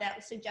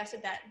that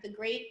suggested that the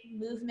great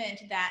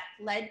movement that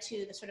led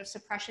to the sort of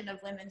suppression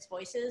of women's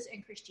voices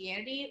in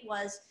Christianity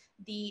was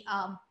the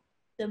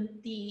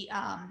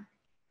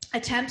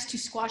attempts to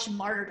squash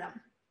martyrdom.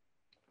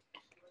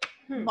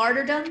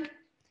 Martyrdom.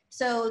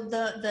 So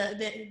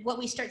what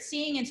we start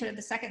seeing in sort of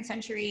the 2nd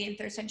century and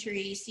 3rd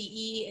century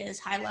CE is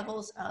high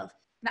levels of,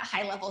 not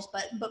high levels,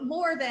 but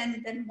more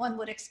than one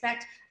would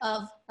expect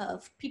of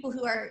people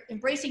who are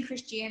embracing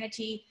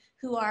Christianity,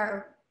 who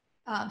are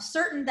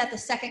certain that the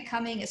second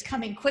coming is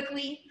coming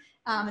quickly.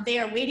 They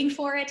are waiting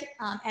for it,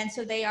 and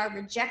so they are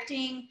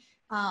rejecting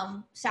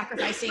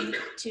sacrificing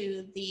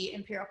to the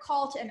imperial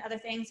cult and other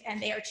things, and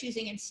they are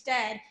choosing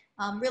instead,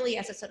 really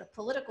as a sort of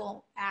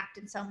political act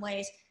in some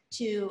ways,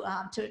 to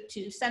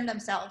send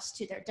themselves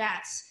to their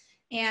deaths.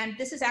 And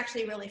this is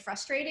actually really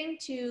frustrating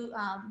to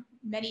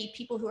many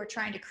people who are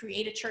trying to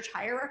create a church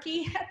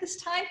hierarchy at this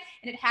time.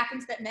 And it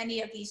happens that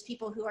many of these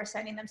people who are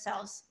sending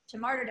themselves to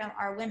martyrdom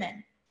are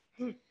women.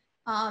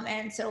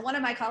 And so one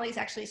of my colleagues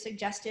actually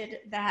suggested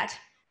that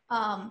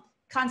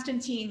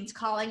Constantine's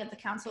calling of the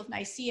Council of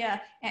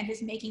Nicaea and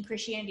his making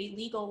Christianity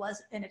legal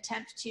was an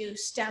attempt to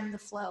stem the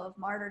flow of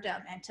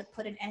martyrdom and to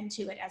put an end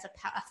to it as a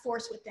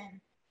force within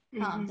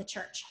the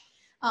church.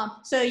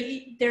 So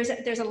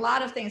there's a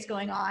lot of things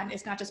going on.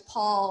 It's not just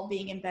Paul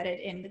being embedded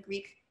in the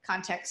Greek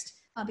context,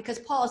 because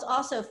Paul is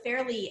also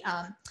fairly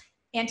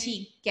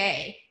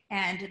anti-gay,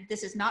 and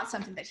this is not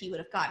something that he would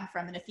have gotten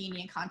from an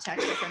Athenian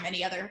context or from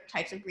any other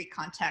types of Greek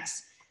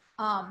contexts.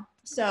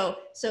 So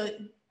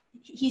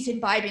he's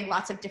imbibing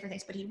lots of different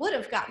things, but he would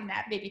have gotten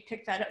that, maybe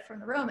picked that up from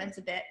the Romans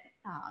a bit,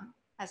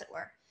 as it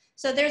were.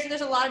 So there's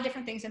a lot of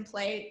different things in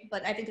play,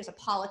 but I think there's a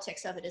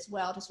politics of it as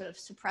well to sort of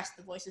suppress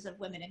the voices of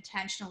women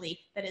intentionally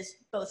that is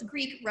both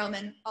Greek,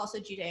 Roman, also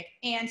Judaic,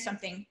 and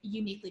something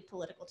uniquely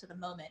political to the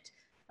moment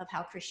of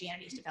how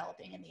Christianity is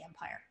developing in the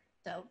empire.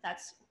 So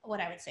that's what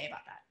I would say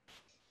about that.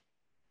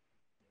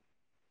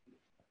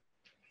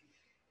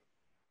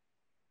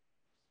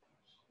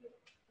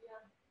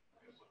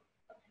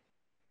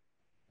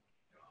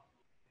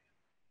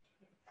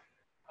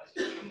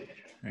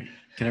 All right.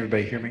 Can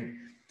everybody hear me?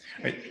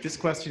 All right. This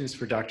question is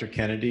for Dr.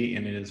 Kennedy,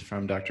 and it is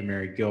from Dr.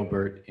 Mary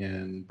Gilbert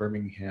in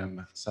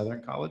Birmingham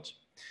Southern College.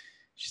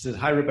 She says,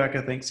 "Hi,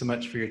 Rebecca. Thanks so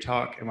much for your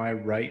talk. Am I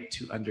right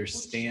to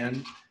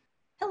understand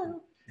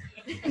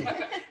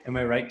Am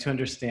I right to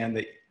understand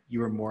that you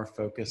were more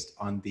focused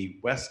on the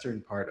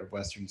Western part of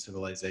Western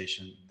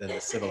civilization than the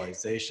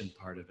civilization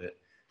part of it?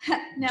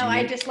 No,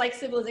 I dislike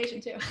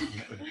civilization too.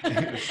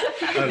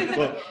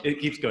 Well, it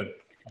keeps going.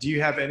 Do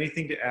you have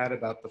anything to add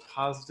about the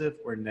positive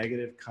or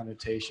negative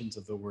connotations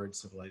of the word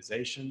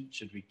civilization?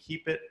 Should we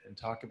keep it and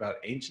talk about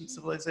ancient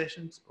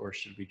civilizations, or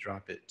should we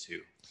drop it too?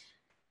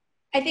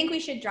 I think we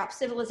should drop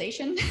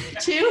civilization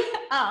too.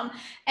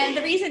 And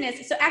the reason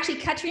is, so actually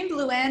Katrin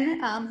Bluen,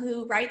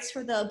 who writes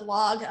for the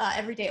blog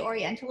Everyday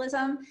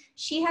Orientalism,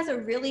 she has a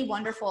really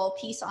wonderful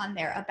piece on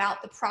there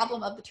about the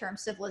problem of the term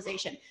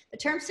civilization. The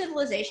term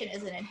civilization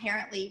is an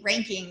inherently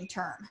ranking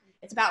term.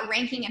 It's about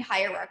ranking and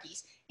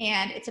hierarchies.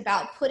 And it's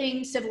about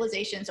putting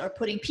civilizations or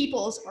putting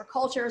peoples or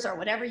cultures or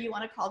whatever you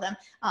want to call them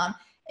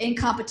in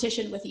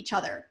competition with each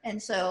other. And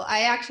so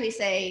I actually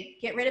say,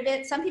 get rid of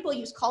it. Some people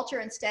use culture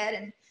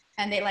instead,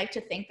 and they like to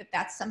think that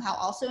that's somehow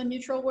also a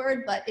neutral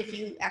word. But if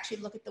you actually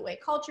look at the way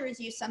culture is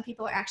used, some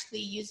people are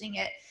actually using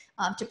it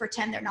to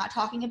pretend they're not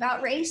talking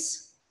about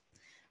race,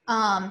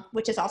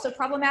 which is also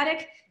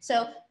problematic.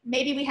 So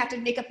maybe we have to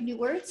make up new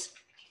words.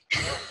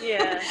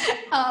 Yeah.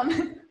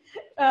 I'm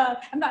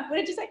not, what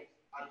did you say?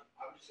 I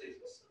would say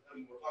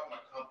we're talking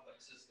about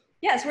complex systems.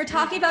 Yes, we're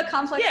talking about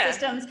complex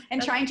systems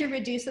and trying to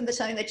reduce them to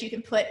something that you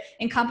can put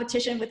in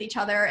competition with each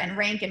other and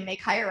rank and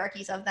make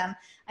hierarchies of them.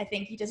 I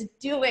think you just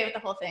do away with the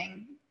whole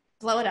thing,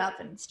 blow it up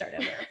and start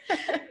over.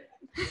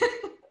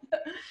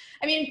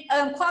 I mean,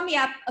 Kwame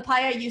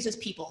Appiah uses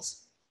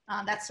peoples.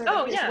 That's sort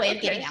of his way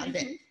of getting out of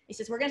it. He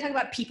says, we're going to talk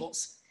about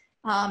peoples.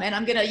 And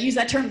I'm going to use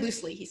that term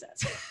loosely, he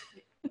says.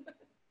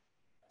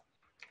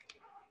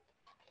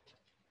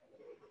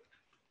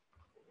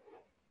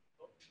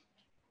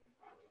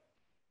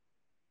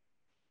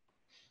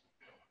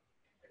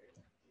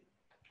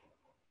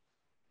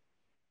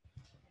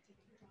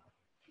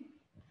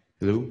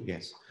 Hello?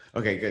 Yes.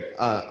 Okay, good.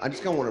 I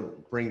just kind of want to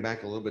bring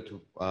back a little bit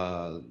to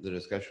the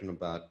discussion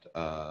about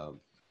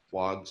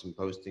blogs and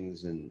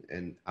postings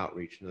and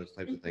outreach and those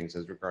types of things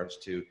as regards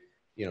to,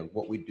 you know,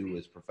 what we do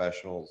as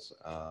professionals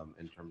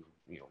in terms of,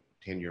 you know,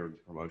 tenure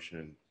and promotion.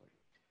 And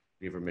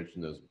if you ever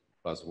mention those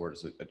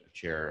buzzwords at a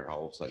chair,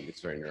 all of a sudden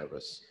gets very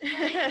nervous,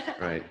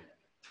 right?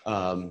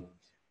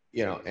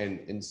 You know,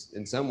 and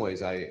in some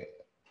ways, I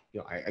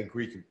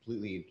agree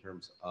completely in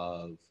terms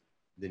of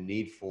the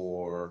need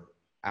for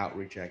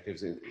outreach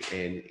activities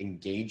and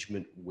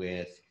engagement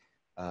with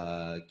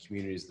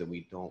communities that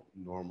we don't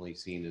normally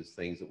see as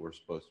things that we're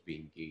supposed to be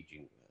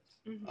engaging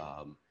with.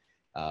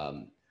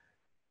 Mm-hmm.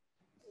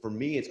 For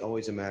me, it's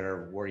always a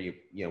matter of where you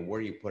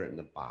put it in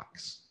the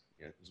box.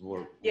 You know, because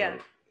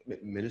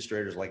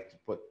administrators like to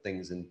put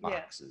things in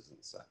boxes and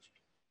such.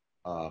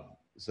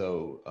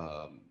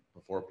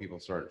 Before people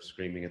start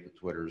screaming at the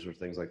Twitters or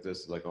things like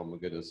this, like, oh my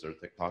goodness, they're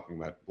talking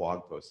about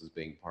blog posts as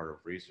being part of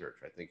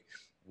research. I think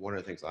one of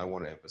the things I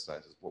want to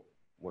emphasize is what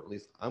at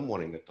least I'm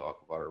wanting to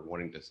talk about or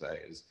wanting to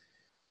say is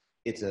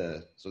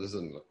so this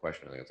isn't a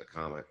question, I think it's a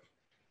comment.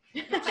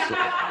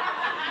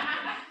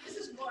 This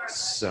is more.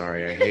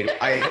 Sorry,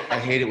 I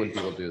hate it when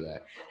people do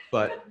that.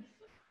 But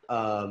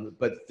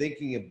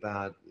thinking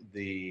about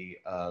the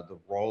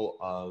role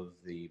of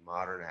the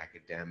modern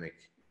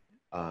academic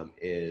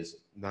is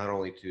not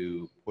only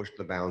to push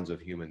the bounds of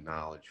human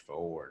knowledge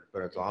forward,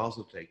 but it's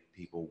also take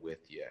people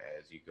with you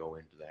as you go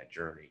into that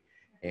journey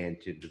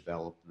and to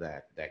develop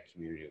that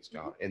community of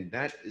scholars. And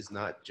that is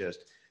not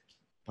just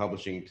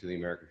publishing to the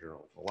American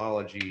Journal of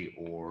Philology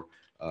or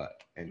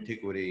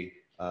Antiquity,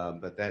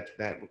 but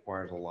that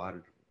requires a lot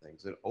of different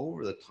things. And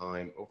over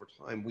time,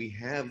 we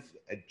have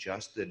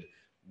adjusted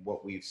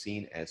what we've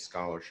seen as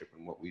scholarship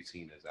and what we've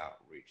seen as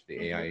outreach.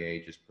 The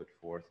AIA just put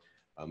forth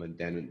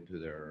addendum to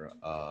their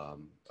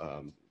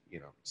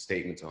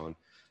statements on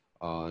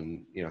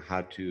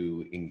how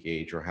to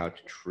engage or how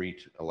to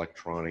treat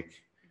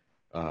electronic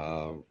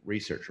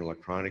research or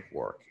electronic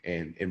work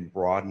and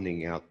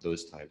broadening out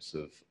those types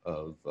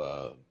of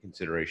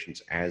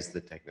considerations as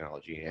the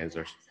technology, as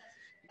our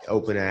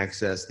open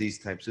access, these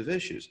types of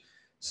issues.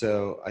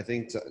 So I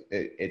think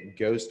it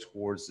goes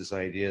towards this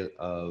idea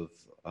of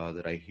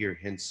that I hear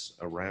hints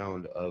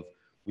around of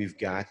we've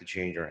got to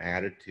change our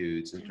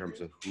attitudes in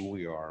terms of who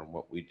we are and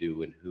what we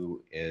do and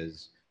who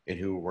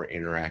we're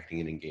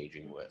interacting and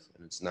engaging with.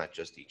 And it's not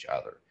just each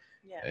other.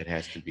 Yeah. It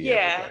has to be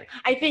everybody.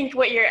 I think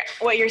what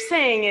you're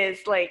saying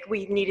is like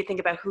we need to think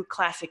about who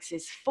classics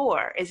is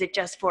for. Is it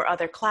just for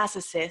other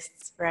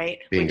classicists, right?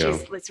 Bingo.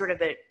 Which is sort of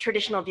the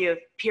traditional view of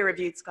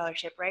peer-reviewed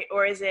scholarship, right?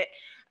 Or is it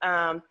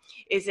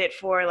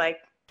for like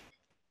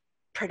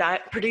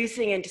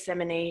producing and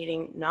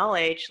disseminating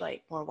knowledge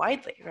like more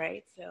widely,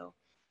 right? So.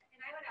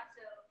 And I would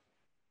also,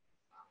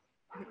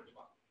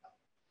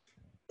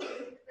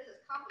 this is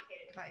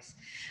complicated advice.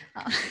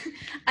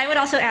 I would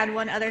also add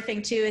one other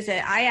thing too, is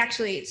that I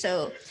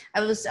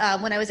was,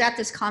 when I was at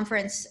this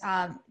conference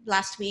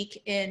last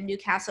week in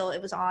Newcastle,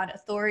 it was on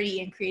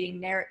authority and creating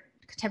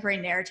contemporary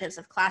narratives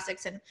of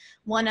classics. And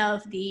one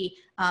of the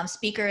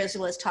speakers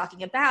was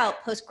talking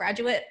about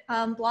postgraduate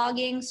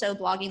blogging. So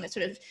blogging that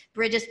sort of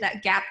bridges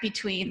that gap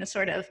between the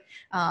sort of,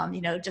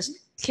 just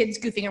kids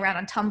goofing around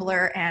on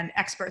Tumblr and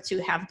experts who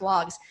have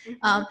blogs.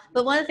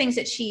 But one of the things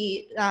that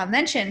she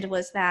mentioned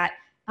was that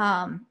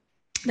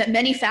that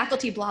many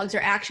faculty blogs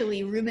are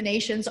actually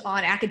ruminations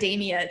on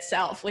academia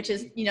itself, which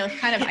is,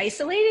 kind of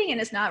isolating and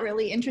is not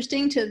really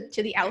interesting to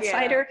the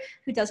outsider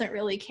who doesn't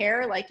really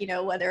care, like,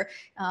 whether,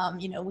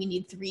 we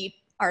need 3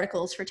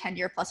 articles for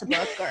tenure plus a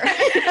book or,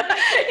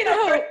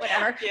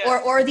 whatever,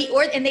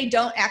 and they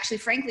don't actually,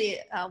 frankly,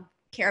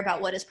 care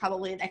about what is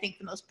probably, I think,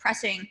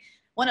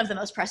 one of the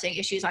most pressing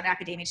issues on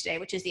academia today,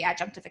 which is the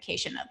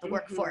adjunctification of the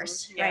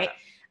workforce, right?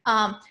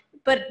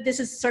 But this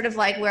is sort of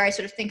like where I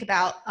sort of think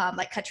about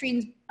like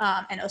Katrine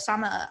and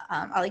Osama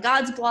Ali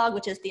God's blog,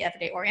 which is the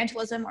Everyday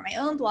Orientalism, or my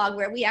own blog,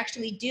 where we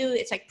actually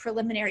it's like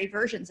preliminary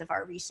versions of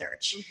our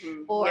research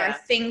or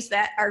things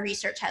that our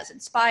research has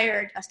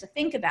inspired us to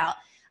think about.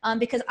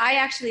 Because I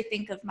actually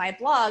think of my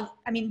blog,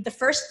 the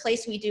first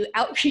place we do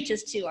outreach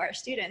is to our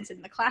students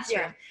in the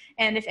classroom.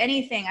 And if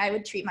anything, I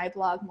would treat my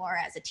blog more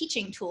as a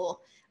teaching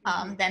tool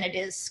than it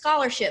is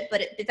scholarship,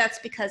 but that's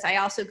because I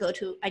also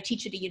I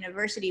teach at a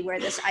university where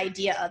this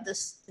idea of the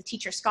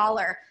teacher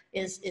scholar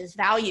is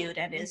valued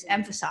and is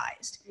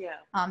emphasized.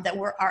 That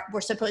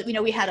we're supposed,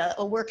 we had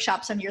a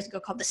workshop some years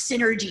ago called the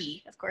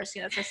synergy. Of course,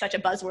 it's such a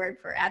buzzword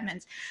for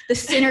admins, the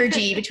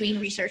synergy between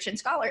research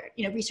and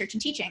research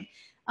and teaching.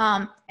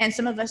 And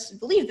some of us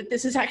believe that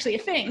this is actually a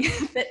thing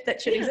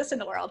that should exist in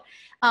the world.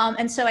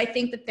 And so I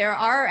think that there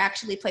are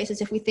actually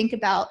places, if we think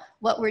about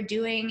what we're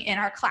doing in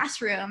our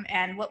classroom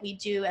and what we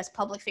do as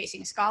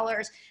public-facing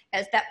scholars,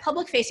 as that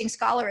public-facing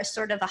scholar is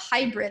sort of a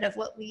hybrid of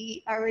what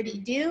we already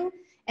do.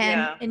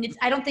 And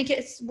I don't think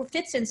it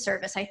fits in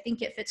service. I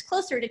think it fits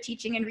closer to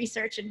teaching and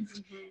research and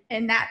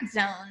in that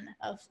zone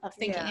of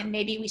thinking. And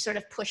maybe we sort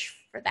of push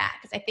for that,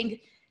 because I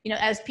think,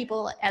 as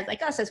people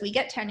like us, as we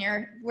get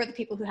tenure, we're the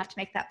people who have to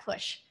make that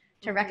push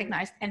to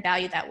recognize and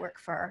value that work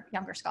for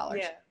younger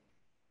scholars.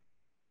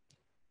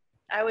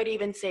 I would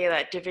even say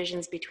that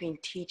divisions between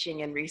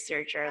teaching and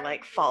research are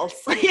like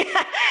false.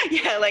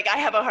 Like I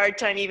have a hard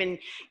time even,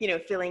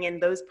 filling in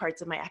those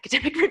parts of my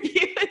academic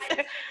review.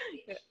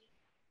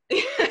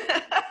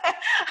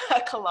 A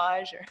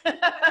collage. I'm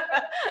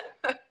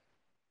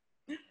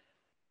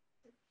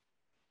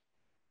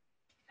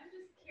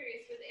just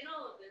curious, within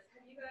all of this,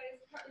 have you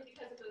guys, partly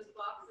because of those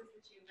boxes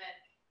that you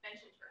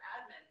mentioned for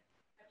admin,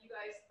 have you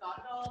guys thought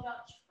at all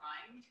about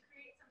trying to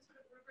create some sort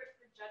of rubric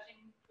for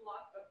judging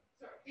block?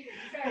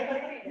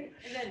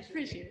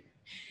 Appreciate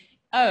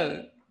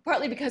it.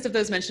 Partly because of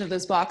those mention of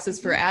those boxes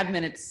for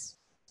admin, it's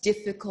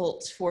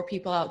difficult for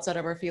people outside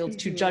of our field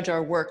to judge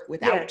our work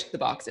without the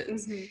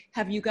boxes.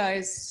 Have you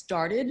guys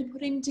started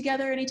putting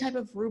together any type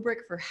of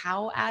rubric for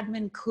how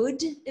admin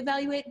could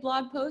evaluate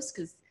blog posts?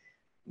 Because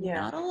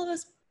not all of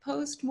us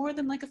post more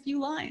than like a few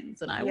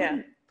lines, and I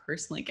wouldn't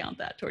personally count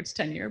that towards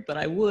tenure, but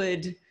I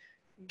would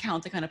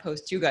count the kind of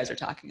posts you guys are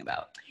talking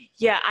about.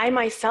 I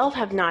myself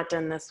have not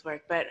done this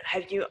work, but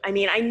have you? I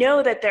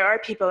know that there are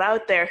people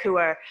out there who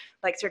are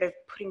like sort of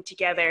putting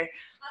together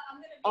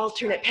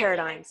alternate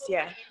paradigms.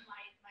 Here's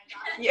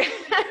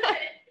how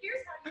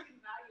you can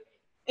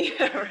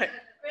evaluate. Right.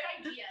 Good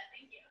idea,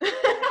 thank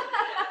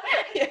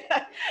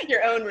you.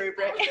 Your own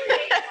rubric.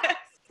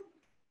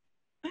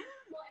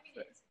 Well,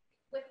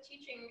 with the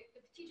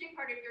teaching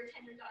part of your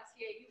tenure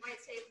dossier, you might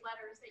save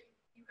letters that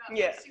you got from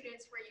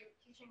students where you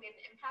teaching made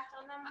an impact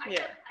on them. I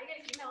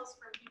get emails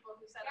from people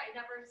who said, I've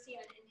never seen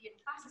an Indian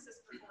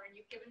classicist before, and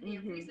you've given me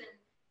a reason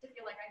to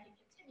feel like I can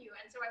continue.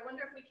 And so I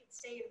wonder if we could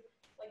save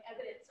like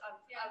evidence of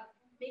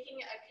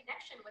making a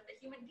connection with a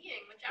human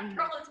being, which after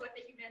all is what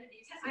the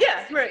humanities is.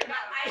 Right.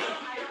 I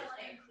don't want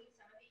to include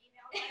some of the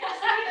emails.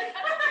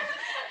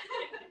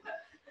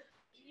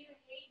 Do you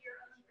hate your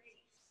own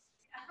race?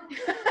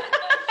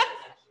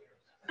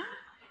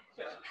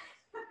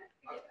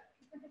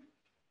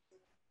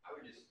 I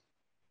would just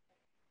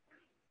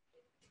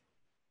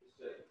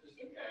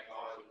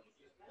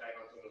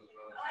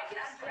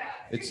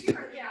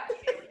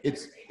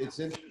It's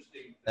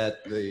interesting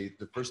that the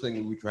first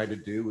thing we tried to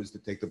do was to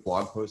take the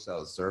blog post out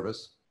of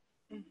service,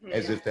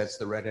 as if that's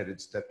the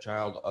redheaded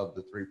stepchild of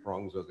the 3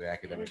 prongs of the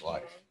academic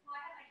life.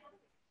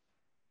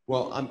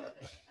 Well,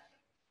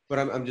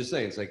 I'm just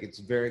saying, it's like, it's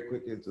very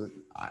quick.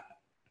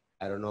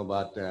 I don't know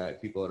about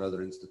people at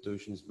other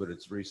institutions, but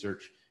it's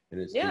research and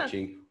it's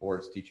teaching, or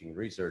it's teaching and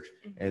research.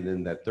 And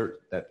then that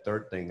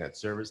third thing, that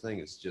service thing,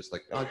 is just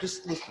like,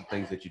 just list the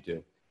things that you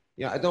do.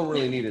 I don't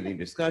really need any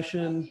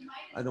discussion.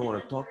 I don't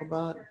want to talk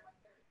about.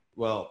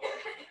 Well,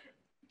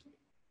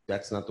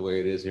 that's not the way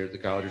it is here at the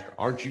college.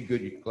 Aren't you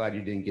good? You're glad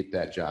you didn't get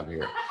that job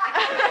here.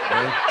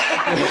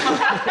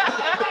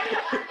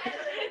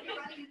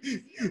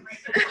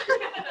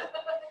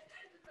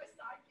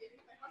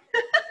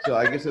 So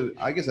I guess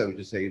I would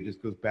just say it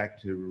just goes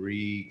back to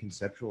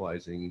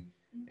reconceptualizing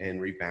and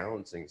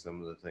rebalancing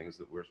some of the things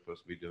that we're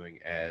supposed to be doing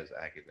as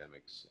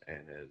academics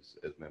and as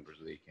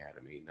members of the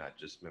academy, not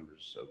just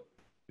members of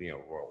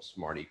we're all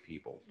smarty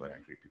people, but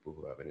actually people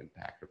who have an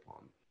impact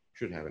upon,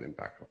 should have an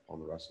impact upon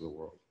the rest of the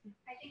world.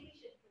 I think we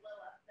should blow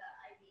up the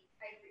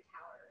ivory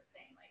tower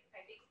thing. Like,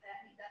 I think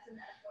that's a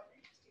metaphor that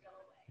needs to go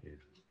away.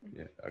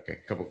 Yeah.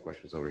 Okay. A couple of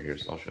questions over here,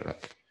 so I'll shut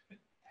up.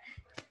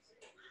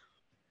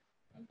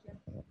 Thank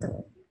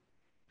you.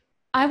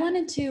 I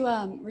wanted to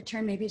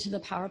return maybe to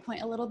the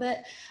PowerPoint a little bit.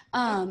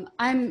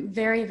 I'm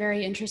very,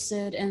 very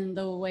interested in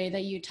the way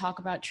that you talk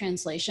about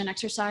translation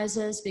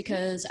exercises,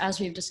 because as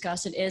we've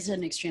discussed, it is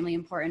an extremely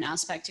important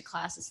aspect to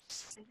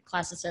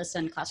classicists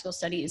and classical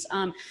studies,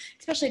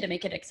 especially to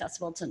make it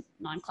accessible to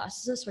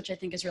non-classicists, which I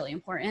think is really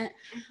important.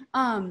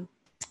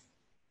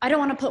 I don't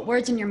want to put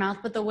words in your mouth,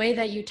 but the way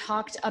that you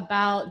talked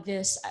about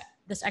this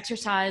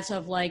exercise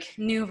of like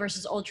new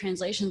versus old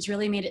translations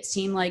really made it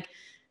seem like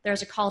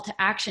there's a call to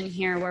action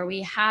here where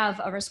we have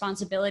a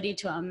responsibility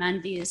to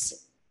amend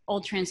these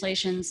old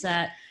translations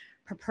that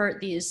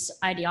purport these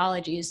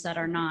ideologies that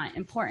are not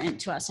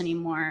important to us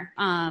anymore,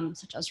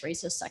 such as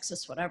racist,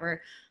 sexist, whatever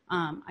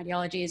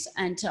ideologies,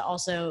 and to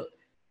also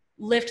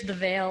lift the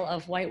veil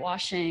of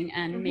whitewashing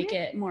and make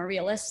it more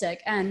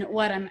realistic. And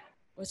what I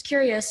was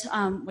curious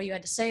what you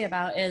had to say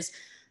about is,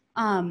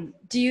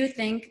 do you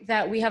think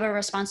that we have a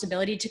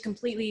responsibility to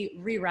completely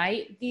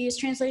rewrite these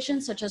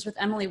translations, such as with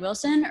Emily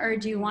Wilson, or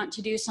do you want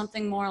to do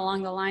something more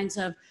along the lines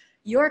of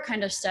your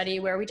kind of study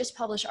where we just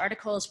publish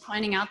articles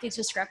pointing out these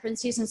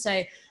discrepancies and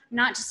say,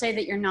 not to say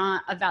that you're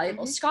not a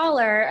valuable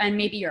scholar and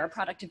maybe you're a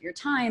product of your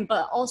time,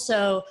 but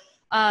also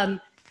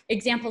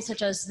examples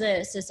such as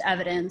this is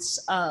evidence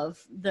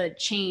of the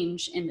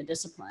change in the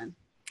discipline?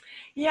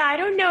 Yeah, I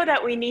don't know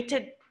that we need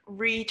to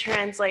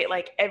retranslate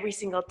like every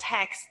single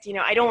text.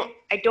 I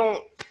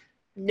don't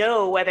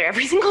know whether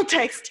every single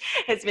text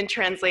has been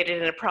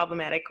translated in a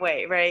problematic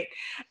way, right?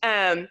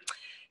 But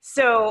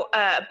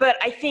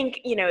I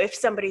think, if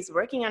somebody's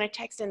working on a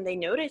text and they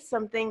notice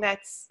something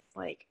that's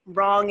like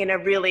wrong in a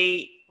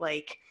really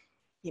like,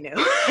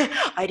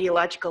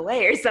 ideological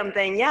way or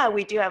something, yeah,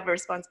 we do have a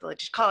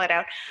responsibility to call it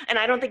out. And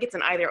I don't think it's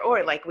an either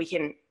or, like we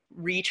can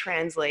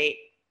retranslate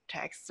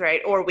texts,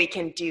 right? Or we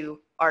can do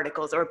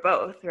articles or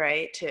both,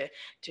 right? To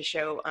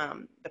show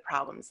the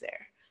problems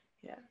there.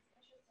 Yeah.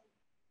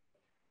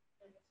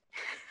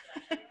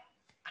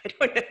 I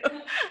don't know.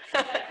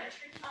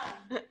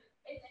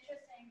 It's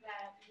interesting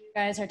that you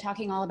guys are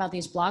talking all about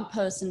these blog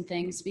posts and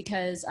things,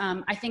 because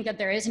I think that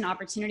there is an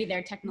opportunity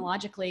there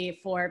technologically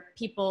for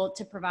people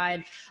to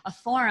provide a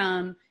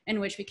forum in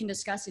which we can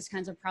discuss these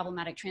kinds of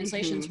problematic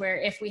translations, where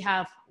if we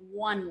have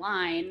one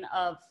line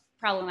of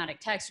problematic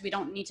text, we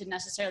don't need to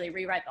necessarily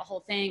rewrite the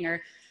whole thing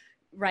or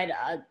write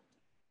a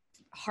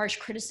harsh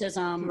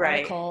criticism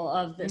article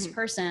of this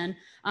person,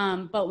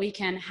 but we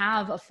can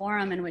have a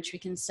forum in which we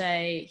can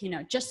say,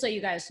 just so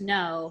you guys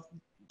know,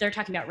 they're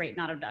talking about rape,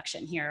 not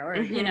abduction here, or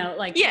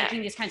like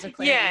making these kinds of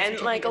claims. Yeah, and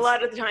like a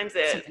lot of the times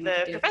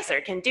the professor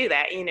can do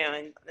that,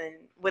 and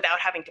without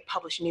having to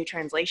publish a new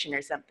translation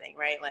or something,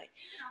 right? Like,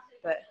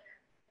 but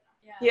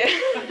yeah.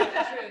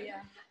 True,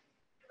 yeah.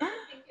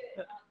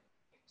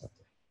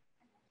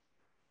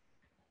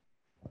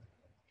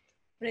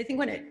 But I think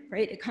when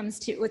it comes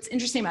to what's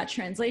interesting about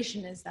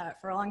translation is that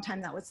for a long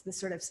time that was the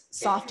sort of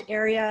soft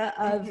area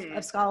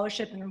of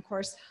scholarship, and of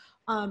course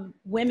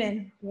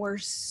women were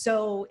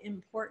so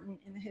important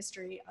in the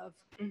history of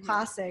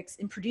classics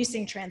in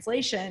producing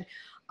translation,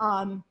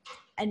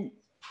 and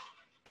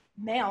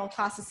male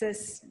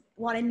classicists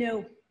wanted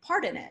no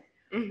part in it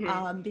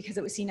because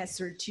it was seen as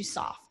sort of too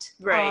soft.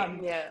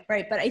 Right.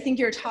 Right. But I think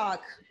your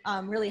talk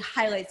really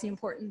highlights the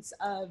importance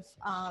of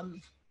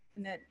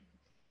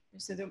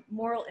so the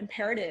moral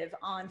imperative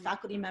on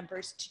faculty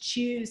members to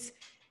choose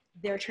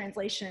their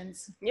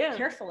translations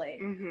carefully,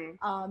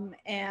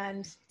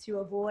 and to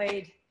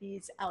avoid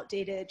these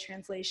outdated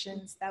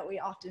translations that we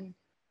often,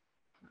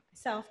 not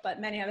myself,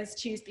 but many of us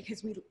choose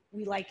because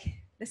we like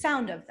the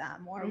sound of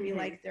them, or we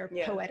like their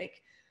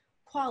poetic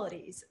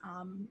qualities,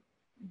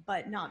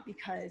 but not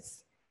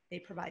because they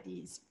provide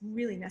these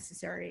really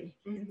necessary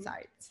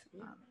insights.